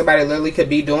 Yeah, somebody literally could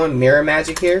be doing mirror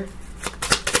magic here.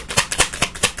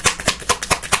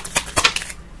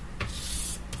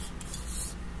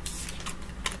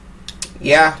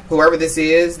 Yeah, whoever this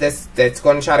is that's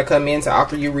going to try to come in to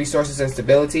offer you resources and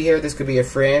stability here. This could be a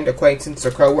friend, acquaintance,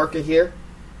 or co-worker here.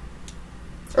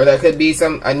 Or there could be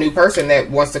a new person that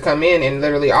wants to come in and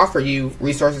literally offer you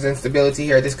resources and stability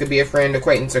here. This could be a friend,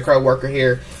 acquaintance, or co-worker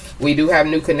here. We do have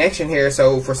new connection here.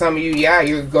 So for some of you, yeah,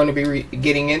 you're going to be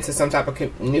getting into some type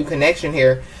of new connection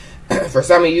here. For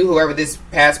some of you, whoever this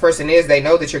past person is, they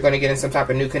know that you're going to get in some type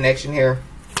of new connection here.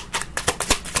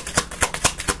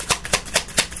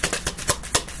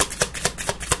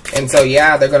 And so,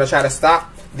 yeah, they're going to try to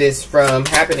stop this from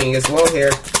happening as well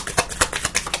here.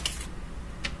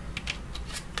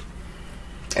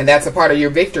 And that's a part of your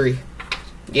victory.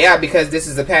 Yeah, because this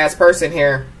is a past person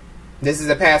here. This is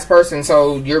a past person,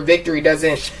 so your victory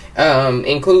doesn't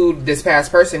include this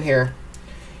past person here.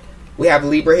 We have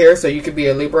Libra here, so you could be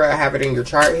a Libra. I have it in your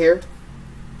chart here.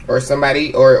 Or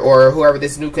somebody, or whoever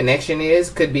this new connection is,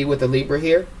 could be with a Libra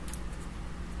here.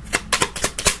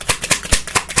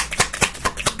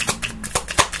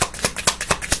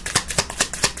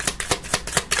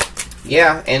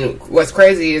 Yeah, and what's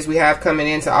crazy is we have coming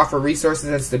in to offer resources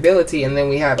and stability, and then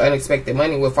we have unexpected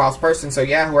money with false person. So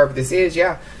yeah, whoever this is,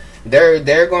 yeah,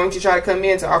 they're going to try to come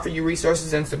in to offer you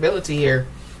resources and stability here.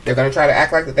 They're going to try to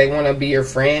act like that they want to be your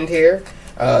friend here,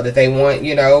 that they want,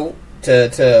 you know,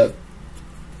 to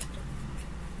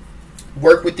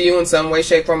work with you in some way,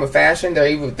 shape, form, or fashion.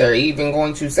 They're even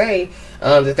going to say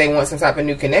that they want some type of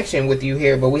new connection with you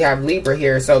here. But we have Libra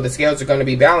here, so the scales are going to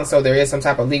be balanced. So there is some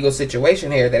type of legal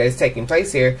situation here that is taking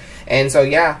place here. And so,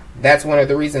 yeah, that's one of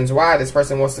the reasons why this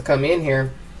person wants to come in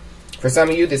here. For some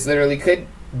of you, this literally could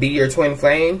be your twin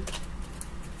flame,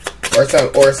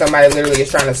 or somebody literally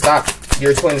is trying to stop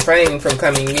your twin flame from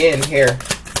coming in here.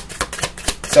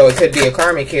 So it could be a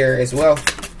karmic here as well.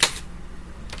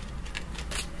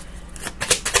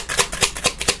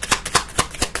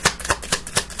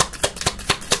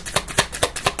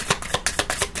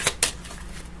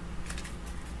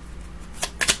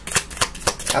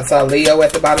 I saw Leo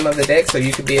at the bottom of the deck, so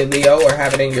you could be a Leo or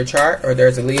have it in your chart, or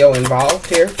there's a Leo involved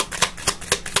here.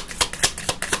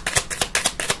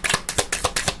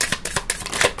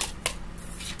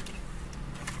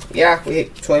 Yeah,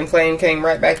 twin flame came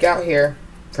right back out here.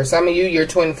 For some of you, your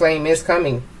twin flame is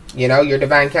coming. You know, your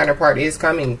divine counterpart is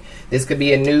coming. This could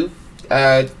be a new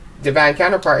divine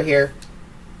counterpart here.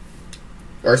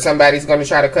 Or somebody's going to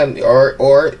try to come,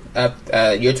 or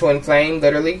your twin flame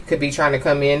literally could be trying to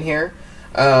come in here.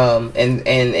 And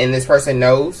this person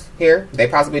knows here. They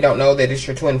possibly don't know that it's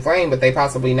your twin flame, but they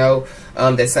possibly know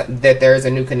that there is a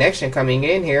new connection coming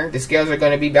in here. The scales are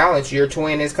going to be balanced. Your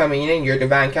twin is coming in. Your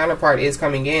divine counterpart is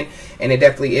coming in. And it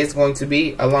definitely is going to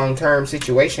be a long-term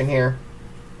situation here.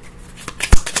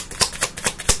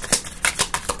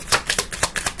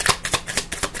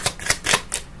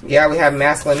 Yeah, we have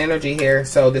masculine energy here.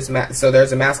 So there's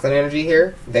a masculine energy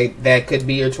here. That could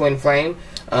be your twin flame.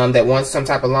 That wants some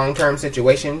type of long-term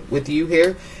situation with you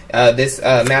here. This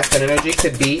masculine energy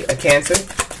could be a Cancer.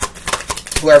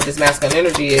 Whoever this masculine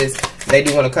energy is, they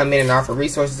do want to come in and offer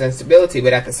resources and stability,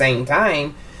 but at the same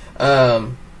time,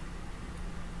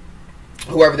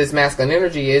 whoever this masculine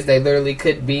energy is, they literally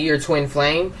could be your twin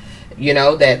flame, you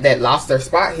know, that lost their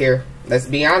spot here. Let's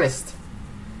be honest.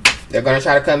 They're going to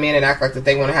try to come in and act like that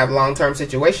they want to have a long-term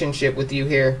situationship with you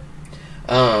here.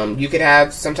 You could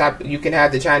have you can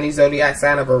have the Chinese zodiac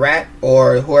sign of a rat,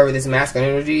 or whoever this masculine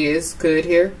energy is could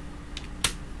here.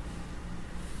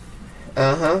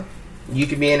 You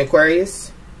could be an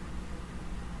Aquarius,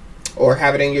 or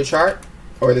have it in your chart,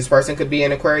 or this person could be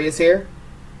an Aquarius here.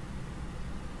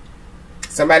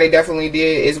 Somebody definitely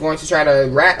is going to try to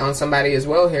rat on somebody as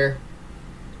well here.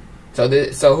 So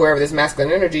whoever this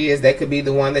masculine energy is, they could be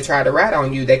the one that tried to rat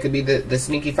on you. They could be the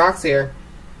sneaky fox here.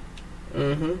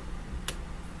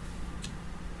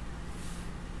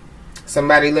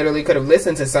 Somebody literally could have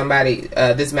listened to somebody.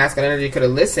 This masculine energy could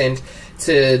have listened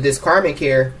to this karmic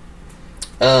here.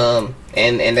 And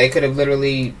they could have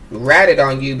literally ratted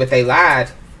on you, but they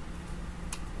lied.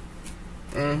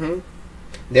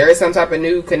 There is some type of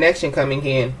new connection coming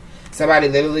in. Somebody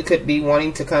literally could be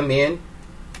wanting to come in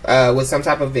with some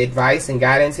type of advice and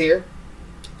guidance here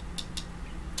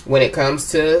when it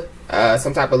comes to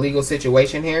some type of legal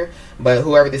situation here. But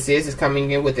whoever this is coming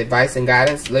in with advice and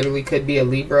guidance. Literally could be a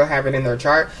Libra, have it in their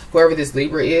chart. Whoever this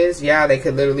Libra is, yeah, they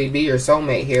could literally be your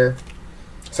soulmate here.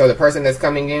 So the person that's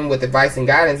coming in with advice and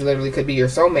guidance literally could be your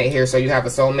soulmate here. So you have a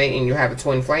soulmate and you have a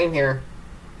twin flame here.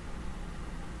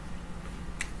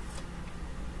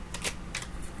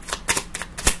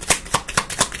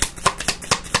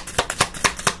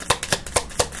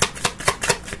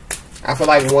 I feel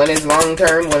like one is long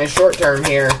term, one is short term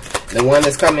here. The one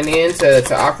that's coming in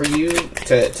to offer you,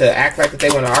 to act like that they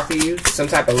want to offer you some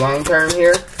type of long term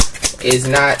here, is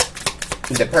not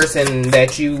the person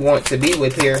that you want to be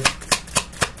with here.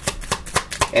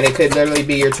 And it could literally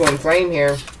be your twin flame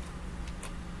here.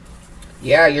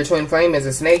 Yeah, your twin flame is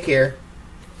a snake here.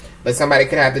 But somebody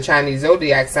could have the Chinese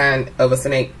zodiac sign of a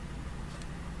snake.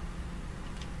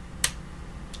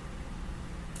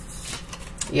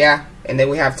 Yeah, and then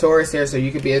we have Taurus here, so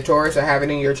you could be a Taurus or have it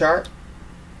in your chart.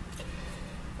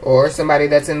 Or somebody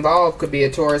that's involved could be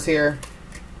a Taurus here.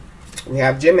 We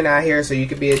have Gemini here, so you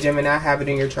could be a Gemini, have it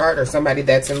in your chart, or somebody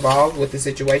that's involved with the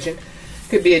situation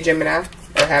could be a Gemini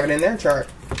or have it in their chart.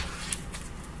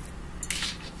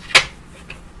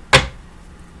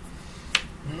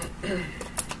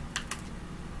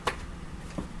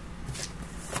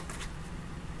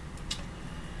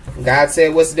 God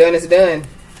said what's done is done.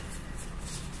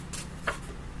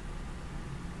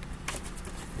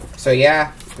 So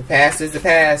yeah, the past is the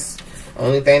past.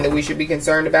 Only thing that we should be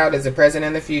concerned about is the present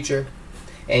and the future.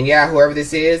 And yeah, whoever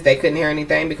this is, they couldn't hear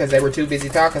anything because they were too busy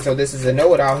talking. So this is a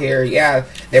know-it-all here. Yeah,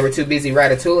 they were too busy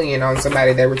ratatouilleing on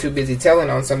somebody. They were too busy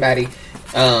telling on somebody.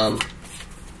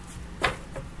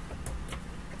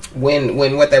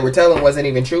 When what they were telling wasn't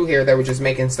even true here. They were just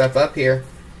making stuff up here.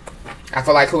 I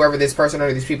feel like whoever this person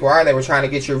or these people are, they were trying to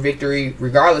get your victory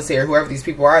regardless here. Whoever these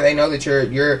people are, they know that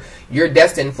you're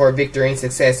destined for victory and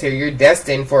success here. You're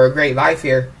destined for a great life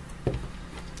here.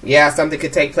 Yeah, something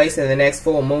could take place in the next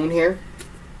full moon here.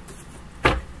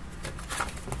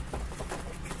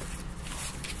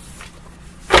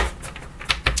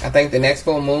 I think the next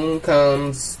full moon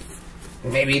comes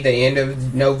maybe the end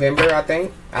of November, I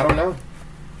think. I don't know.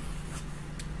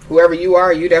 Whoever you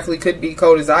are, you definitely could be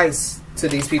cold as ice to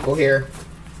these people here.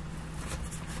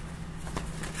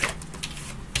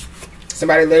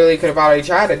 Somebody literally could have already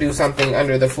tried to do something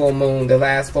under the full moon, the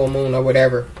last full moon or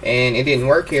whatever, and it didn't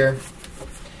work here.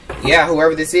 Yeah,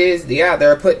 whoever this is, yeah,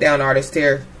 they're a put-down artist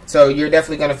here. So you're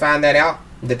definitely going to find that out,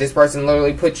 that this person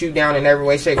literally put you down in every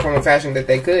way, shape, form, and fashion that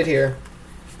they could here.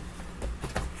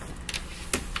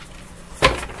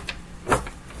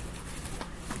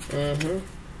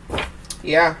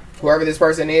 Yeah, whoever this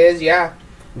person is, yeah,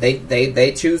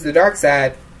 they choose the dark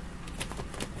side.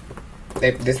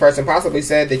 This person possibly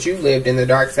said that you lived in the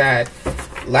dark side.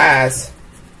 Lies.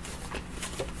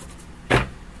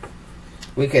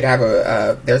 We could have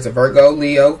there's a Virgo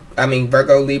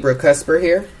Libra cusper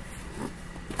here.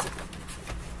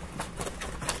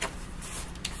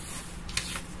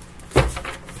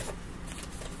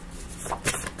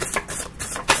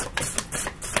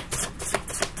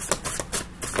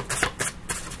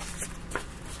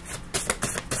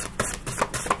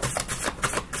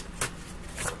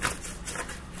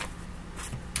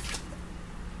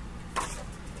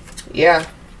 Yeah,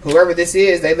 whoever this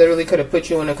is, they literally could have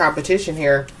put you in a competition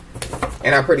here.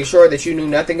 And I'm pretty sure that you knew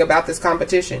nothing about this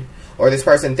competition. Or this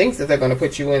person thinks that they're going to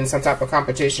put you in some type of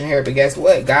competition here. But guess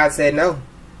what? God said no.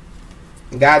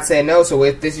 God said no. So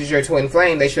if this is your twin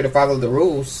flame, they should have followed the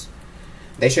rules.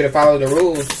 They should have followed the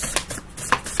rules.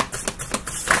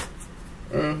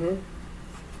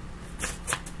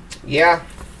 Yeah.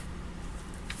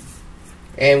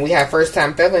 And we have first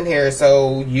time felon here,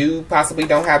 so you possibly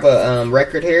don't have a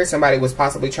record here. Somebody was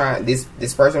possibly trying,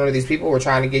 this person or these people were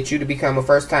trying to get you to become a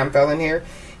first time felon here.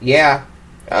 Yeah,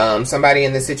 somebody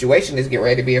in this situation is getting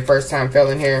ready to be a first time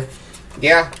felon here.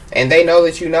 Yeah, and they know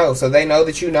that you know. So they know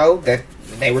that you know that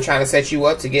they were trying to set you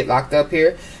up to get locked up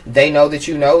here. They know that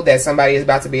you know that somebody is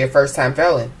about to be a first time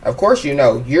felon. Of course you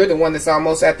know. You're the one that's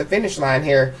almost at the finish line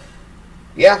here.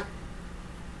 Yeah.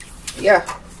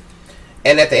 Yeah.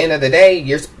 And at the end of the day,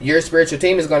 your spiritual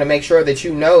team is going to make sure that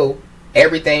you know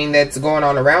everything that's going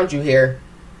on around you here.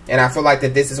 And I feel like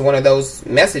that this is one of those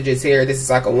messages here. This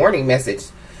is like a warning message.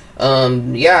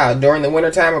 Yeah, during the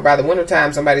wintertime or by the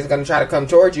wintertime, somebody's going to try to come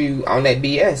towards you on that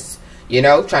BS. You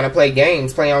know, trying to play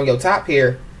games, play on your top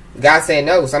here. God said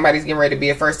no. Somebody's getting ready to be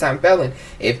a first-time felon.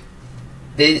 If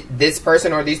this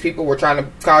person or these people were trying to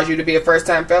cause you to be a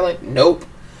first-time felon, nope.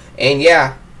 And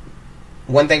yeah.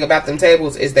 One thing about them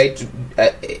tables is they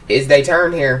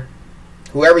turn here.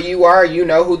 Whoever you are, you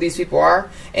know who these people are,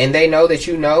 and they know that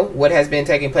you know what has been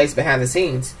taking place behind the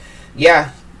scenes.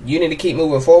 Yeah, you need to keep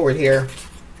moving forward here.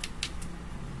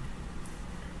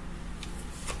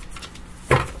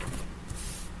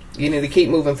 You need to keep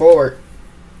moving forward.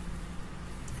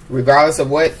 Regardless of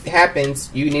what happens,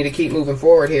 you need to keep moving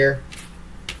forward here.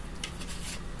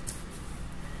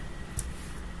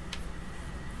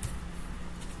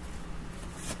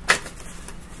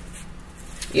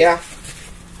 Yeah,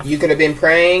 you could have been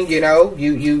praying, you know,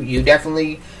 you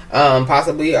definitely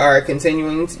possibly are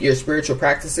continuing your spiritual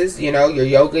practices, you know, your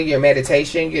yoga, your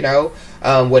meditation, you know,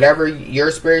 whatever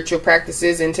your spiritual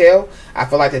practices entail. I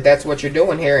feel like that's what you're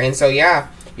doing here. And so, yeah,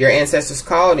 your ancestors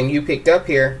called and you picked up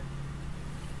here.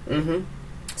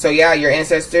 So, yeah, your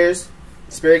ancestors,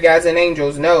 spirit guides and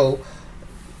angels know,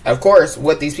 of course,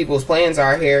 what these people's plans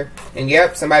are here. And,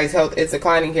 yep, somebody's health is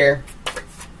declining here.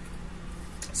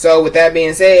 So with that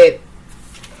being said,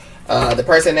 the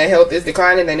person that health is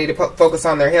declining, they need to focus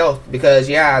on their health. Because,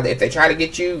 yeah, if they try to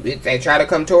get you, if they try to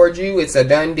come towards you, it's a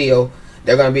done deal.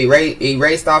 They're going to be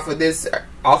erased off of this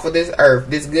off of this earth,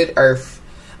 this good earth.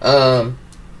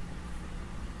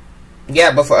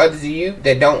 Yeah, but for others of you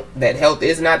that health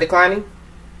is not declining,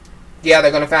 yeah,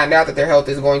 they're going to find out that their health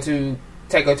is going to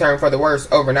take a turn for the worse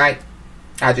overnight.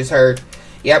 I just heard.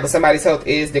 Yeah, but somebody's health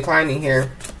is declining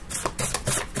here.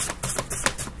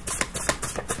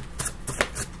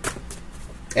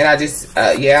 And I just,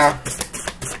 yeah.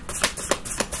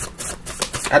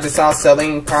 I just saw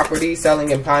selling property,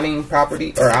 selling and pawning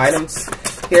property or items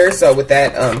here. So with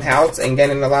that house and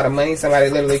getting a lot of money, somebody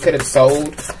literally could have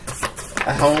sold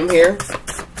a home here.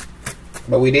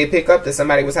 But we did pick up that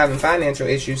somebody was having financial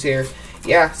issues here.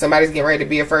 Yeah, somebody's getting ready to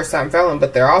be a first-time felon,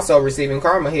 but they're also receiving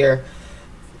karma here.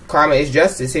 Karma is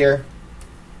justice here.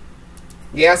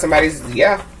 Yeah,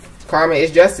 yeah, karma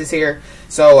is justice here.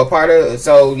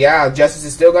 So yeah, justice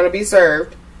is still going to be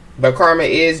served, but karma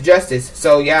is justice.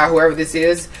 So yeah, whoever this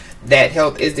is, that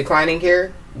health is declining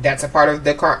here, that's a part of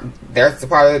the that's a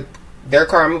part of their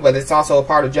karma, but it's also a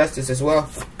part of justice as well.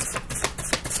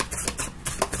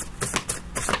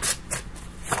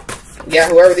 Yeah,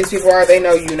 whoever these people are, they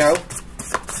know you know.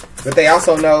 But they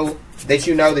also know that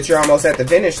you know that you're almost at the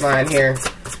finish line here.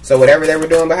 So whatever they were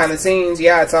doing behind the scenes,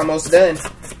 yeah, it's almost done.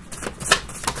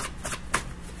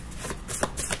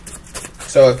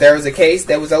 So if there was a case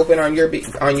that was open on your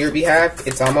behalf,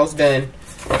 it's almost done.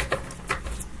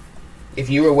 If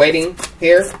you were waiting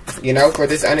here, you know, for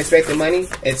this unexpected money,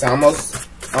 it's almost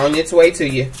on its way to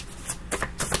you.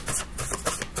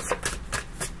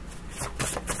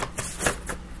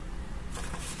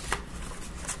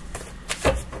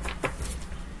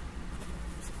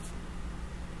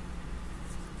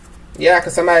 Yeah,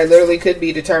 because somebody literally could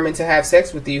be determined to have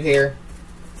sex with you here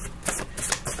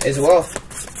as well.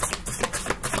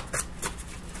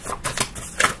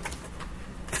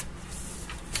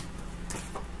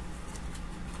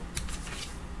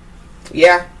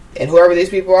 Yeah, and whoever these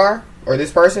people are, or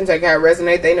this person, take how it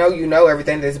resonate, they know you know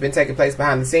everything that's been taking place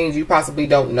behind the scenes. You possibly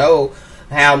don't know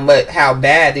how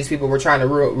bad these people were trying to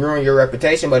ruin your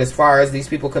reputation, but as far as these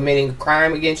people committing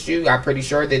crime against you, I'm pretty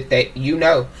sure that you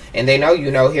know, and they know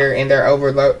you know here, and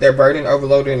they're burdened,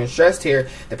 overloaded, and stressed here.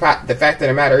 The fact of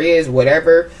the matter is,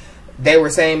 whatever they were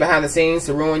saying behind the scenes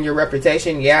to ruin your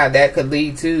reputation, yeah, that could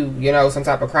lead to, you know, some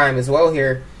type of crime as well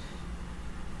here.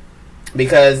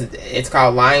 Because it's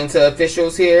called lying to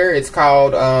officials here. It's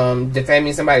called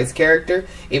defaming somebody's character.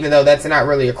 Even though that's not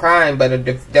really a crime, but a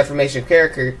defamation of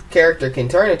character can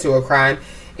turn into a crime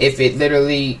if it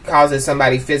literally causes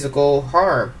somebody physical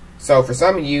harm. So for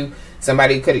some of you,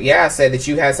 somebody could have, yeah, said that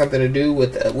you had something to do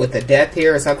with a death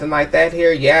here or something like that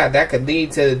here. Yeah, that could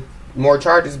lead to more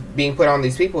charges being put on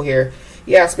these people here.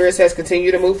 Yeah, Spirit says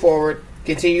continue to move forward.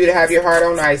 Continue to have your heart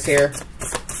on ice here.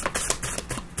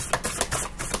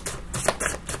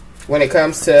 When it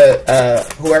comes to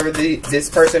whoever this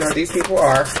person or these people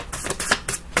are.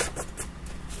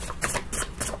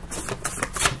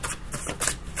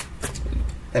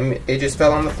 It just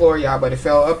fell on the floor, y'all, but it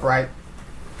fell upright.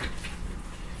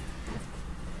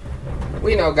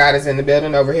 We know God is in the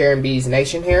building over here in Bees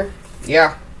Nation here.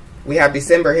 Yeah, we have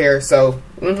December here, so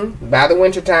by the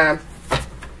winter time,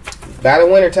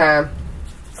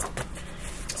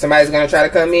 somebody's gonna try to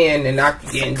come in and knock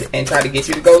and try to get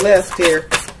you to go left here.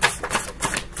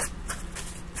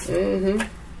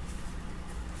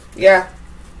 Yeah.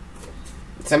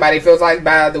 Somebody feels like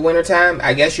by the winter time,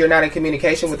 I guess you're not in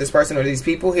communication with this person or these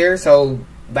people here. So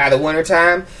by the winter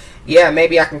time, yeah,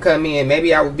 maybe I can come in.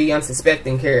 Maybe I would be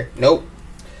unsuspecting here. Nope.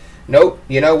 Nope.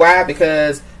 You know why?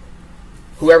 Because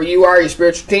whoever you are, your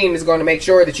spiritual team is going to make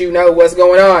sure that you know what's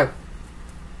going on.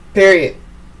 Period.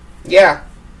 Yeah.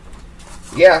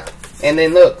 Yeah. And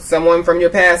then look, someone from your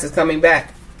past is coming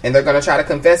back. And they're going to try to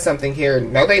confess something here.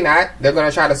 No, they're not. They're going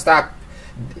to try to stop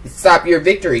your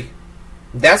victory.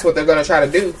 That's what they're going to try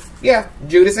to do. Yeah,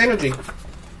 Judas energy.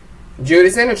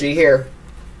 Judas energy here.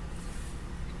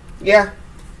 Yeah.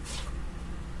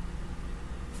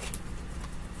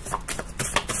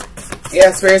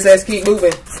 Yeah, Spirit says keep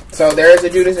moving. So there is a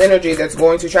Judas energy that's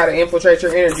going to try to infiltrate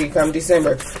your energy come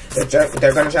December.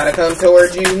 They're going to try to come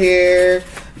towards you here.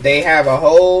 They have a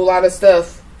whole lot of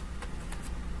stuff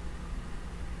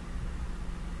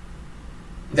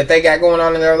that they got going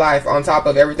on in their life on top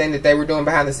of everything that they were doing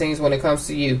behind the scenes when it comes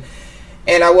to you.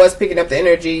 And I was picking up the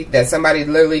energy that somebody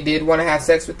literally did want to have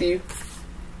sex with you.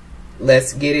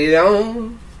 Let's get it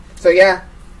on. So yeah,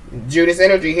 Judas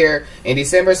energy here. In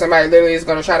December, somebody literally is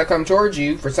going to try to come towards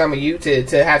you, for some of you,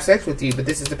 to have sex with you. But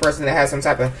this is the person that has some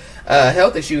type of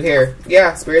health issue here.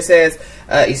 Yeah, Spirit says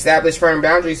establish firm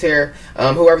boundaries here.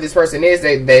 Whoever this person is,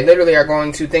 they literally are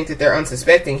going to think that they're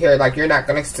unsuspecting here. Like, you're not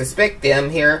going to suspect them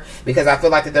here, because I feel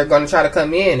like that they're going to try to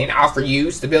come in and offer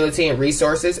you stability and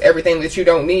resources, everything that you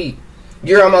don't need.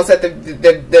 You're almost at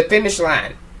the finish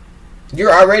line.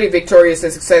 You're already victorious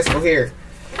and successful here.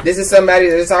 This is somebody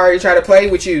that's already tried to play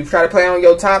with you, try to play on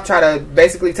your top, try to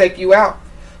basically take you out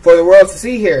for the world to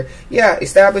see here. Yeah,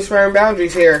 establish firm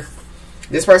boundaries here.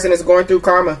 This person is going through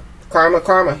karma.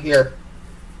 Karma here.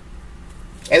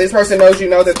 And this person knows you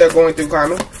know that they're going through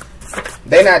karma.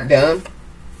 They're not dumb.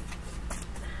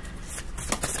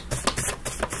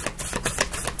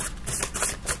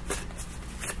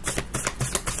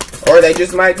 Or they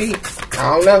just might be.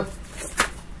 I don't know.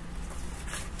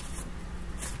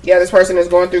 Yeah, this person is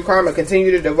going through karma. Continue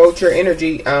to devote your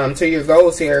energy to your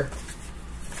goals here.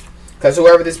 Because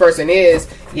whoever this person is,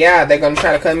 yeah, they're going to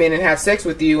try to come in and have sex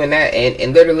with you, and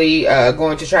literally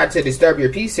going to try to disturb your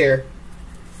peace here.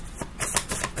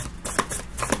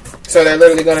 So they're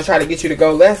literally going to try to get you to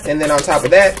go left. And then on top of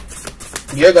that,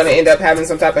 you're going to end up having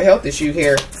some type of health issue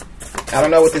here. I don't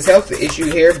know what this health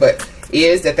issue here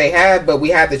is that they have, but we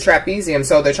have the trapezium.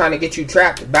 So they're trying to get you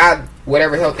trapped by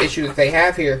whatever health issue that they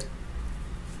have here.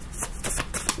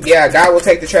 Yeah, God will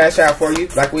take the trash out for you,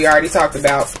 like we already talked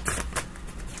about.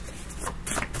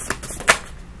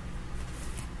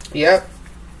 Yep.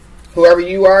 Whoever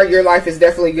you are, your life is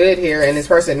definitely good here, and this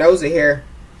person knows it here.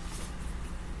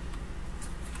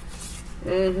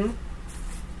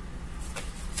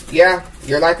 Yeah,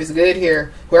 your life is good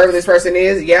here. Whoever this person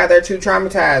is, yeah, they're too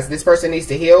traumatized. This person needs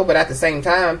to heal, but at the same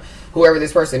time, whoever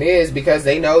this person is, because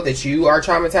they know that you are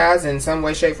traumatized in some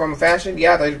way, shape, form, or fashion,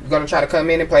 yeah, they're going to try to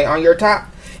come in and play on your top.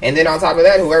 And then on top of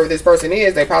that, whoever this person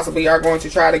is, they possibly are going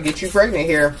to try to get you pregnant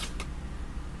here.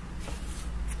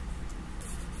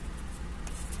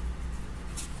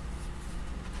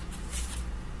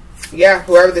 Yeah,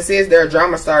 whoever this is, they're a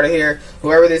drama starter here.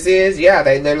 Whoever this is, yeah,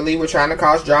 they literally were trying to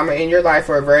cause drama in your life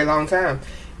for a very long time.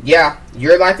 Yeah,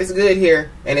 your life is good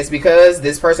here, and it's because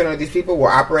this person or these people were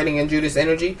operating in Judas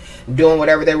energy, doing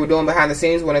whatever they were doing behind the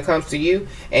scenes when it comes to you.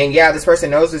 And yeah, this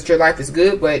person knows that your life is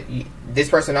good, but this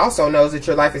person also knows that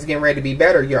your life is getting ready to be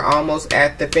better. You're almost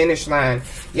at the finish line.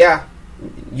 Yeah,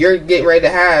 you're getting ready to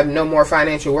have no more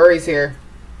financial worries here.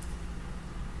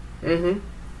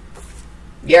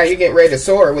 Yeah, you're getting ready to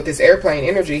soar with this airplane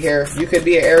energy here. You could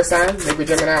be an air sign, maybe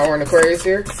Gemini or an Aquarius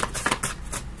here.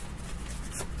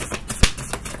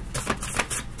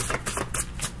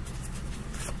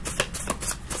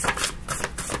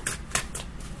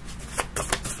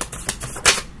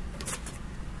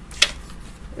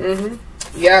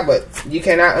 Yeah, but you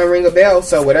cannot unring a bell,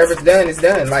 so whatever's done is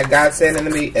done. Like God said in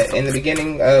the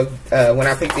beginning of when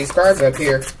I picked these cards up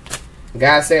here,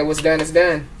 God said what's done is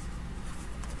done.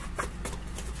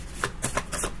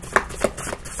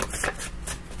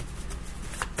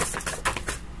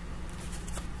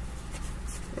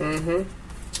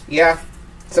 Yeah,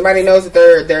 somebody knows that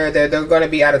they're going to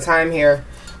be out of time here,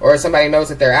 or somebody knows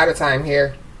that they're out of time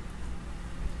here,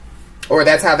 or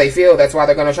that's how they feel. That's why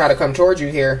they're going to try to come towards you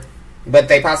here. But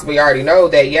they possibly already know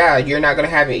that, yeah, you're not going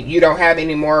to have it. You don't have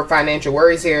any more financial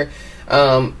worries here.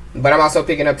 But I'm also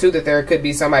picking up too that there could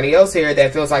be somebody else here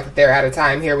that feels like that they're out of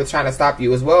time here with trying to stop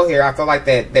you as well here. I feel like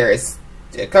that there is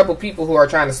a couple people who are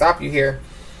trying to stop you here.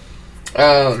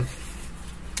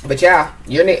 But yeah,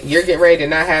 you're getting ready to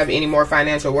not have any more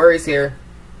financial worries here.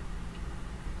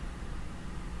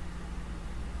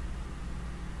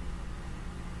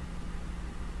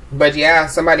 But yeah,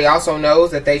 somebody also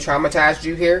knows that they traumatized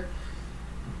you here.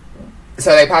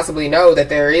 So they possibly know that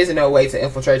there is no way to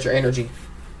infiltrate your energy.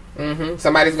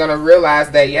 Somebody's going to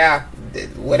realize that, yeah,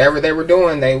 whatever they were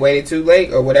doing, they waited too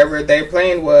late, or whatever their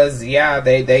plan was, yeah,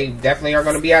 they definitely are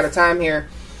going to be out of time here.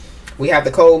 We have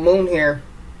the cold moon here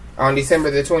on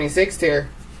December the 26th here.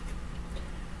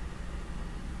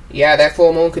 Yeah, that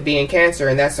full moon could be in Cancer,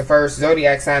 and that's the first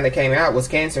zodiac sign that came out was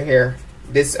Cancer here.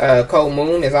 This cold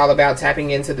moon is all about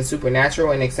tapping into the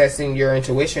supernatural and accessing your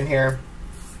intuition here.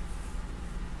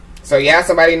 So yeah,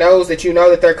 somebody knows that you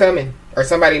know that they're coming, or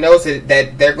somebody knows that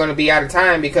they're going to be out of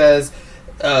time, because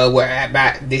we're at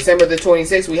by December the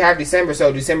 26th. We have December,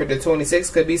 so December the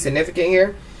 26th could be significant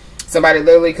here. Somebody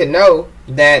literally could know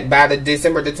that by the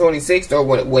December the 26th, or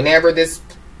whenever this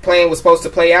plan was supposed to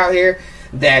play out here,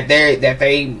 that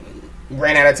they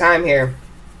ran out of time here,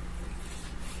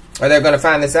 or they're going to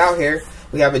find this out here.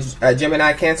 We have a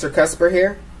Gemini Cancer cusper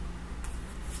here.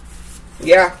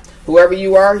 Yeah, whoever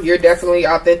you are, you're definitely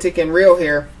authentic and real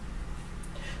here.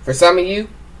 For some of you,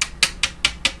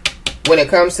 when it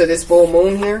comes to this full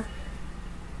moon here,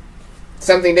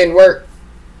 something didn't work.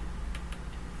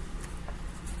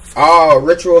 Oh,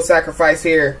 ritual sacrifice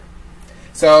here.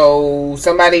 So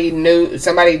somebody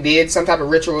did some type of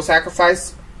ritual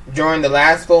sacrifice during the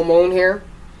last full moon here,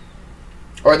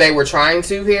 or they were trying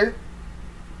to here.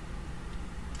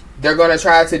 They're going to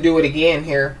try to do it again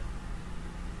here.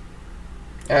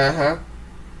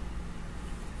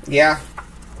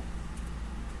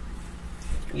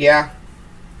 Yeah.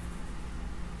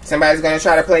 Somebody's going to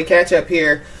try to play catch up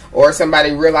here, or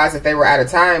somebody realized that they were out of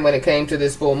time when it came to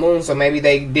this full moon, so maybe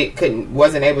they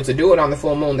wasn't able to do it on the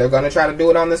full moon. They're going to try to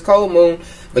do it on this cold moon,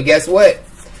 but guess what?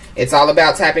 It's all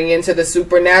about tapping into the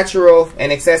supernatural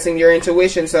and accessing your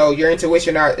intuition. So your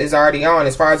intuition is already on.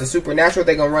 As far as the supernatural,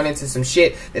 they're gonna run into some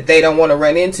shit that they don't want to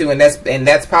run into, and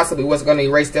that's possibly what's going to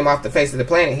erase them off the face of the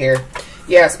planet here.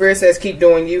 Yeah, Spirit says keep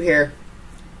doing you here.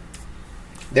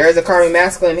 There is a karmic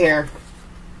masculine here.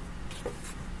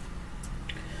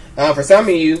 For some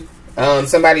of you,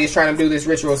 somebody is trying to do this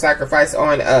ritual sacrifice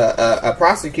on a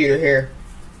prosecutor here.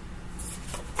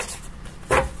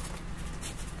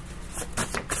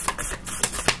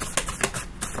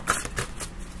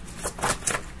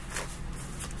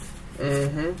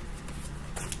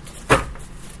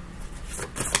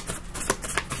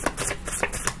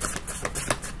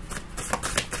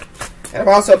 And I'm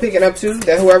also picking up too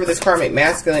that whoever this karmic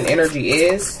masculine energy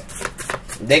is,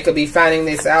 they could be finding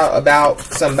this out about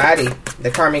somebody, the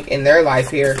karmic in their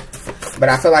life here. But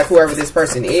I feel like whoever this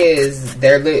person is,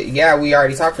 yeah, we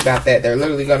already talked about that. They're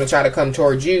literally going to try to come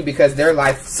towards you because their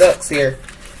life sucks here.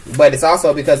 But it's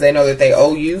also because they know that they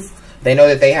owe you. They know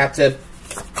that they have to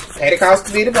pay the cost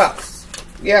to be the boss.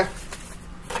 Yeah.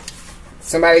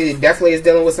 Somebody definitely is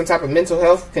dealing with some type of mental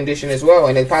health condition as well,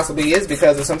 and it possibly is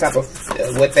because of some type of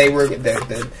what they were,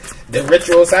 the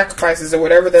ritual sacrifices or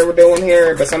whatever they were doing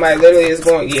here. But somebody literally is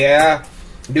going, yeah,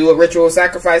 do a ritual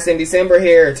sacrifice in December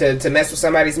here to mess with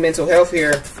somebody's mental health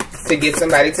here, to get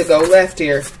somebody to go left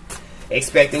here,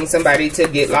 expecting somebody to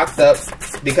get locked up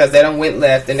because they done went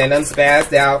left and they done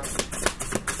spazzed out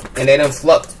and they done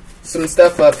flucked some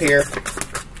stuff up here.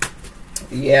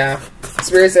 Yeah,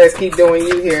 Spirit says keep doing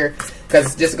you here, because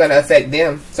it's just going to affect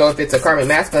them. So if it's a karmic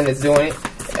masculine that's doing it,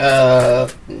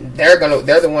 they're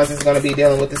the ones that's going to be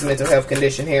dealing with this mental health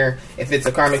condition here. If it's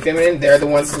a karmic feminine, they're the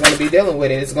ones that's going to be dealing with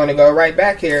it. It's going to go right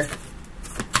back here.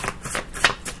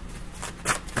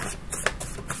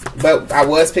 But I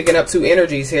was picking up two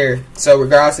energies here. So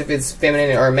regardless if it's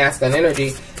feminine or masculine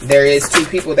energy, there is two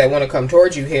people that want to come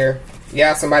towards you here.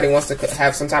 Yeah, somebody wants to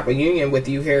have some type of union with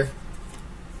you here.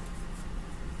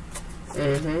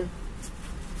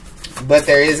 But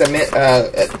there is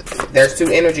there's two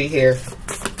energy here.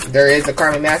 There is a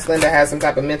karmic masculine that has some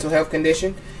type of mental health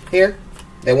condition here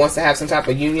that wants to have some type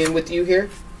of union with you here.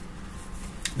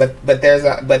 But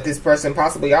this person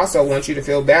possibly also wants you to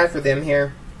feel bad for them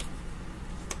here.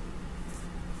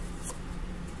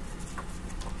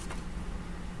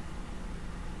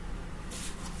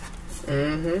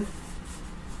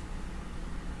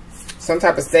 Some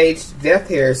type of staged death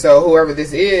here. So whoever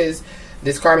this is,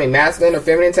 this karmic masculine or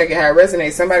feminine, take it how it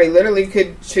resonates. Somebody literally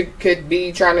could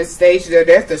be trying to stage their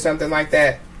death or something like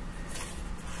that,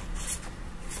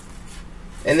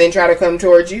 and then try to come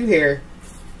towards you here.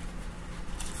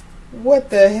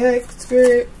 What the heck,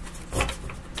 Spirit?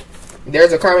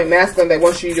 There's a karmic masculine that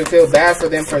wants you to feel bad for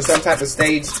them for some type of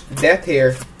staged death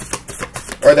here,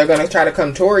 or they're going to try to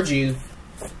come towards you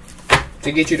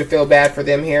to get you to feel bad for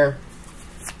them here.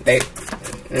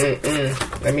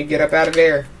 Let me get up out of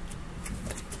there.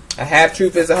 A half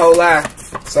truth is a whole lie.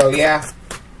 So yeah.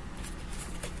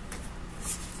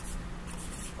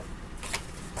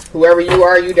 Whoever you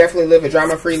are, you definitely live a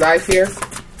drama-free life here.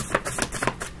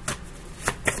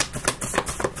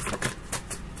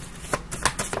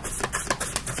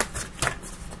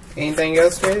 Anything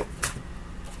else, Spirit?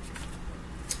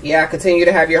 Yeah, continue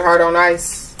to have your heart on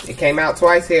ice. It came out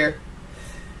twice here.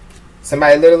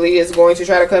 Somebody literally is going to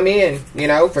try to come in. You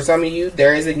know, for some of you,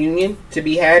 there is a union to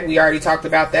be had. We already talked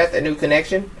about that, the new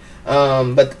connection.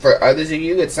 But for others of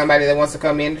you, it's somebody that wants to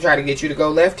come in to try to get you to go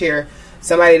left here.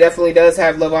 Somebody definitely does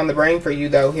have love on the brain for you,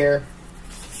 though, here.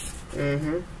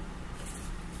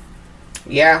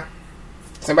 Yeah.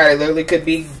 Somebody literally could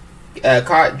be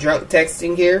caught drunk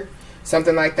texting here.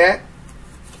 Something like that.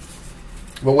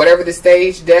 But whatever the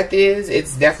stage death is,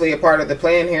 it's definitely a part of the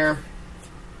plan here.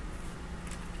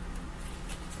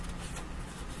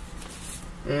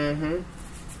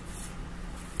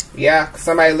 Yeah,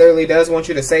 somebody literally does want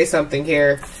you to say something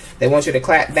here. They want you to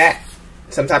clap back.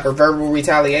 Some type of verbal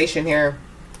retaliation here.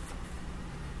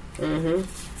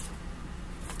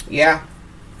 Yeah.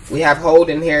 We have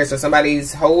holding here, so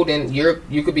somebody's holding.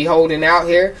 You could be holding out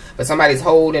here, but somebody's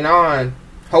holding on,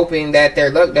 hoping that their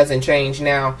luck doesn't change.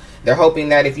 Now they're hoping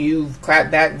that if you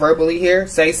clap back verbally here,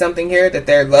 say something here, that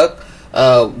their luck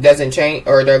doesn't change,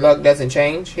 or their luck doesn't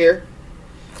change here.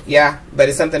 Yeah, but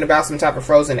it's something about some type of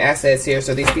frozen assets here.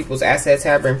 So these people's assets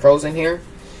have been frozen here.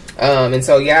 And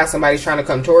so, yeah, somebody's trying to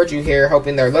come towards you here,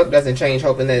 hoping their luck doesn't change,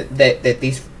 hoping that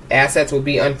these assets will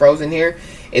be unfrozen here.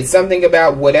 It's something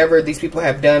about whatever these people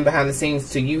have done behind the scenes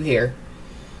to you here.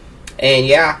 And,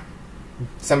 yeah,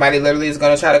 somebody literally is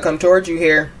going to try to come towards you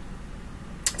here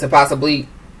to possibly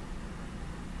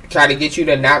try to get you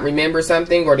to not remember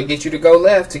something, or to get you to go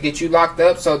left, to get you locked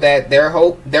up, so that their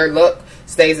luck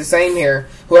stays the same here.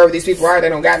 Whoever these people are, they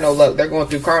don't got no luck. They're going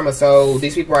through karma. So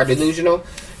these people are delusional,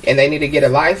 and they need to get a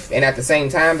life. And at the same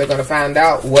time, they're going to find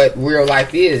out what real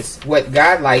life is, what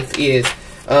God life is,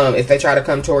 if they try to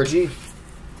come towards you.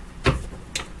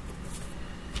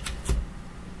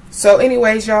 So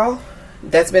anyways, y'all,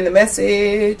 that's been the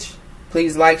message.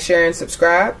 Please like, share, and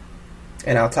subscribe.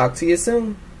 And I'll talk to you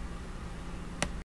soon.